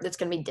lower, that's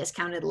going to be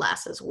discounted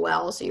less as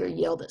well. So your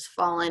yield has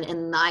fallen.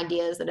 And the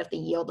idea is that if the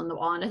yield on the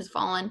bond has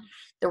fallen,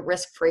 the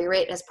risk-free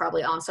rate has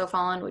probably also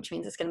fallen, which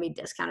means it's going to be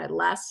discounted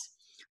less.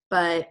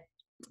 But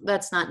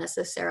that's not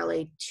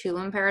necessarily too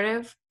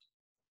imperative.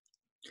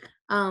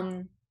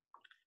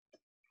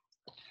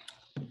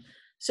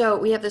 So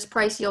we have this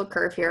price yield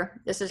curve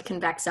here. This is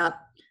convex up.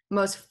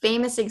 Most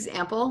famous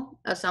example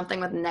of something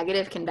with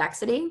negative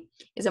convexity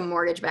is a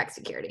mortgage-backed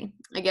security.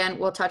 Again,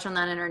 we'll touch on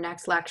that in our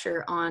next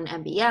lecture on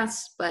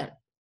MBS, but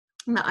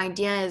the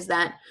idea is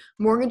that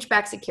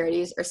mortgage-backed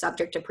securities are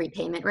subject to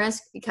prepayment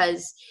risk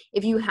because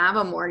if you have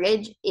a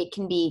mortgage, it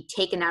can be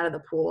taken out of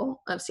the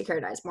pool of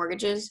securitized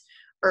mortgages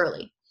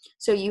early.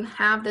 So you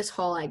have this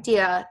whole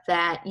idea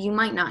that you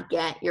might not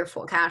get your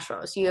full cash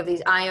flow. So you have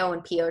these IO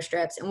and PO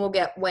strips, and we'll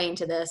get way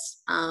into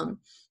this,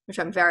 which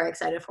I'm very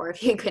excited for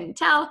if you couldn't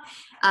tell,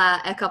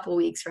 a couple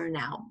weeks from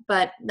now.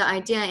 But the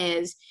idea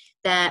is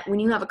that when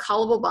you have a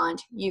callable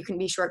bond, you can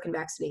be short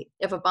convexity.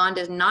 If a bond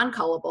is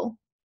non-callable,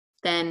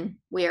 then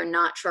we are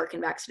not short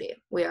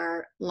convexity. We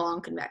are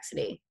long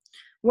convexity.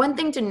 One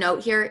thing to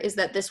note here is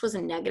that this was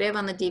a negative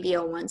on the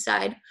DV01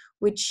 side,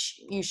 which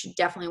you should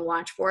definitely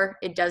watch for.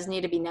 It does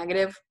need to be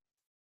negative.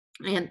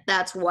 And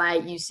that's why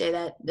you say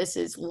that this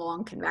is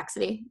long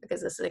convexity,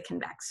 because this is a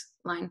convex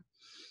line.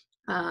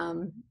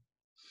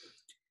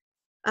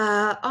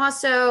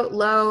 Also,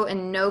 low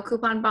and no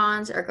coupon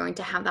bonds are going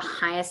to have the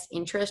highest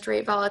interest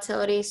rate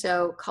volatility.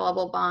 So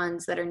callable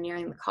bonds that are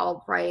nearing the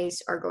call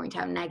price are going to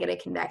have negative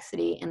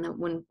convexity. And then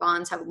when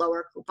bonds have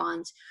lower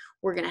coupons,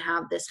 we're going to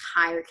have this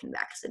higher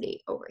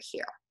convexity over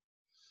here.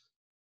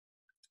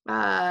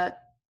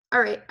 All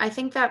right, I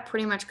think that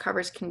pretty much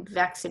covers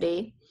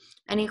convexity.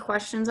 Any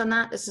questions on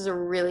that? This is a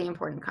really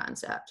important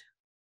concept.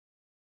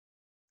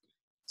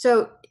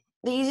 So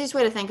the easiest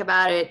way to think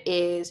about it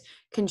is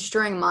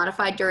construing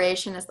modified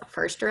duration as the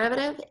first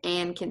derivative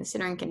and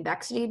considering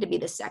convexity to be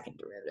the second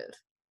derivative.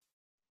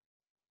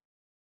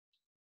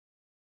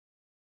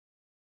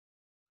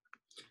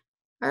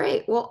 All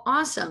right, well,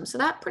 awesome. So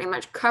that pretty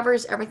much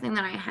covers everything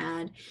that I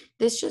had.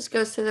 This just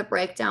goes through the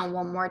breakdown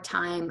one more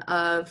time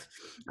of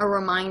a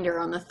reminder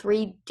on the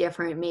 3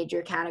 different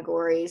major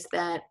categories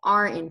that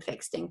are in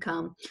fixed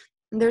income.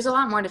 There's a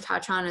lot more to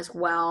touch on as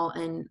well,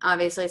 and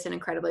obviously it's an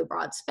incredibly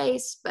broad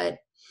space, but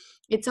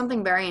it's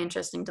something very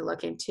interesting to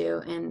look into,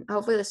 and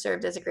hopefully this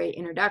served as a great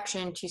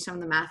introduction to some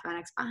of the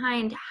mathematics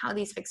behind how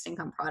these fixed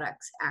income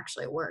products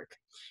actually work.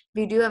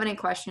 If you do have any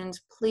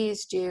questions,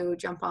 please do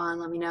jump on,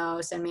 let me know,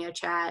 send me a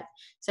chat,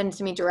 send it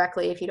to me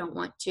directly if you don't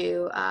want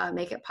to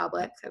make it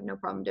public. I have no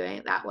problem doing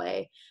it that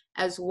way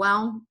as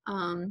well.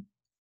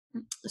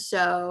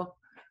 So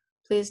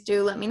please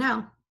do let me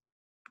know.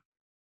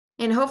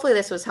 And hopefully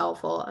this was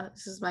helpful.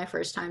 This is my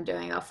first time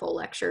doing a full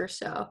lecture,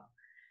 so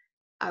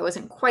I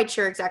wasn't quite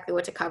sure exactly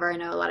what to cover. I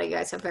know a lot of you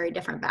guys have very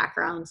different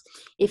backgrounds.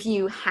 If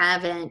you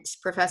haven't,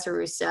 Professor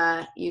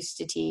Rusa used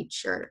to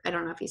teach, or I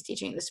don't know if he's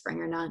teaching this spring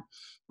or not,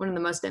 one of the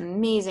most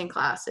amazing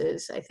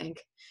classes, I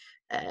think,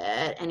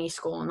 at any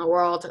school in the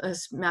world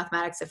is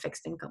mathematics of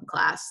fixed income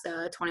class,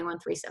 the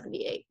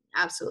 21378.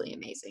 Absolutely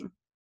amazing.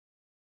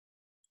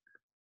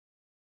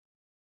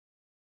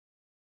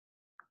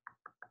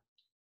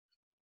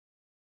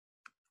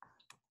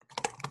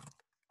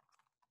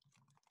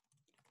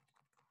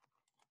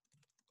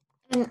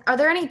 And are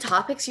there any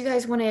topics you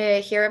guys want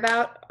to hear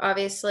about?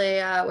 Obviously,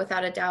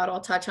 without a doubt,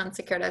 I'll touch on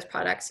securitized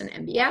products and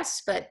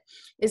MBS, but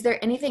is there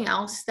anything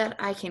else that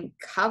I can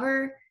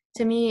cover?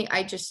 To me,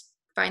 I just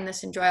find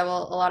this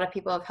enjoyable. A lot of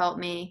people have helped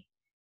me.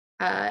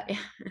 A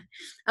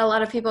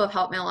lot of people have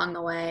helped me along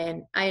the way,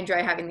 and I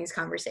enjoy having these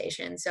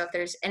conversations. So if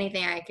there's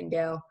anything I can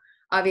do,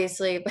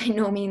 obviously, by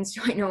no means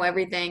do I know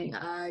everything.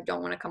 I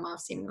don't want to come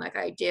off seeming like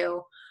I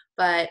do,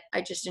 but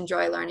I just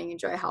enjoy learning,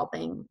 enjoy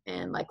helping,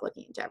 and like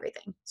looking into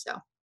everything. So.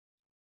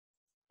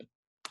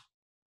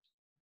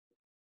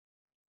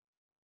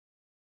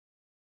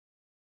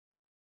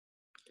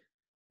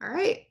 All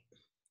right.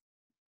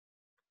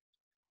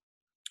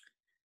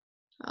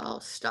 I'll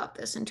stop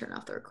this and turn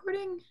off the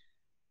recording.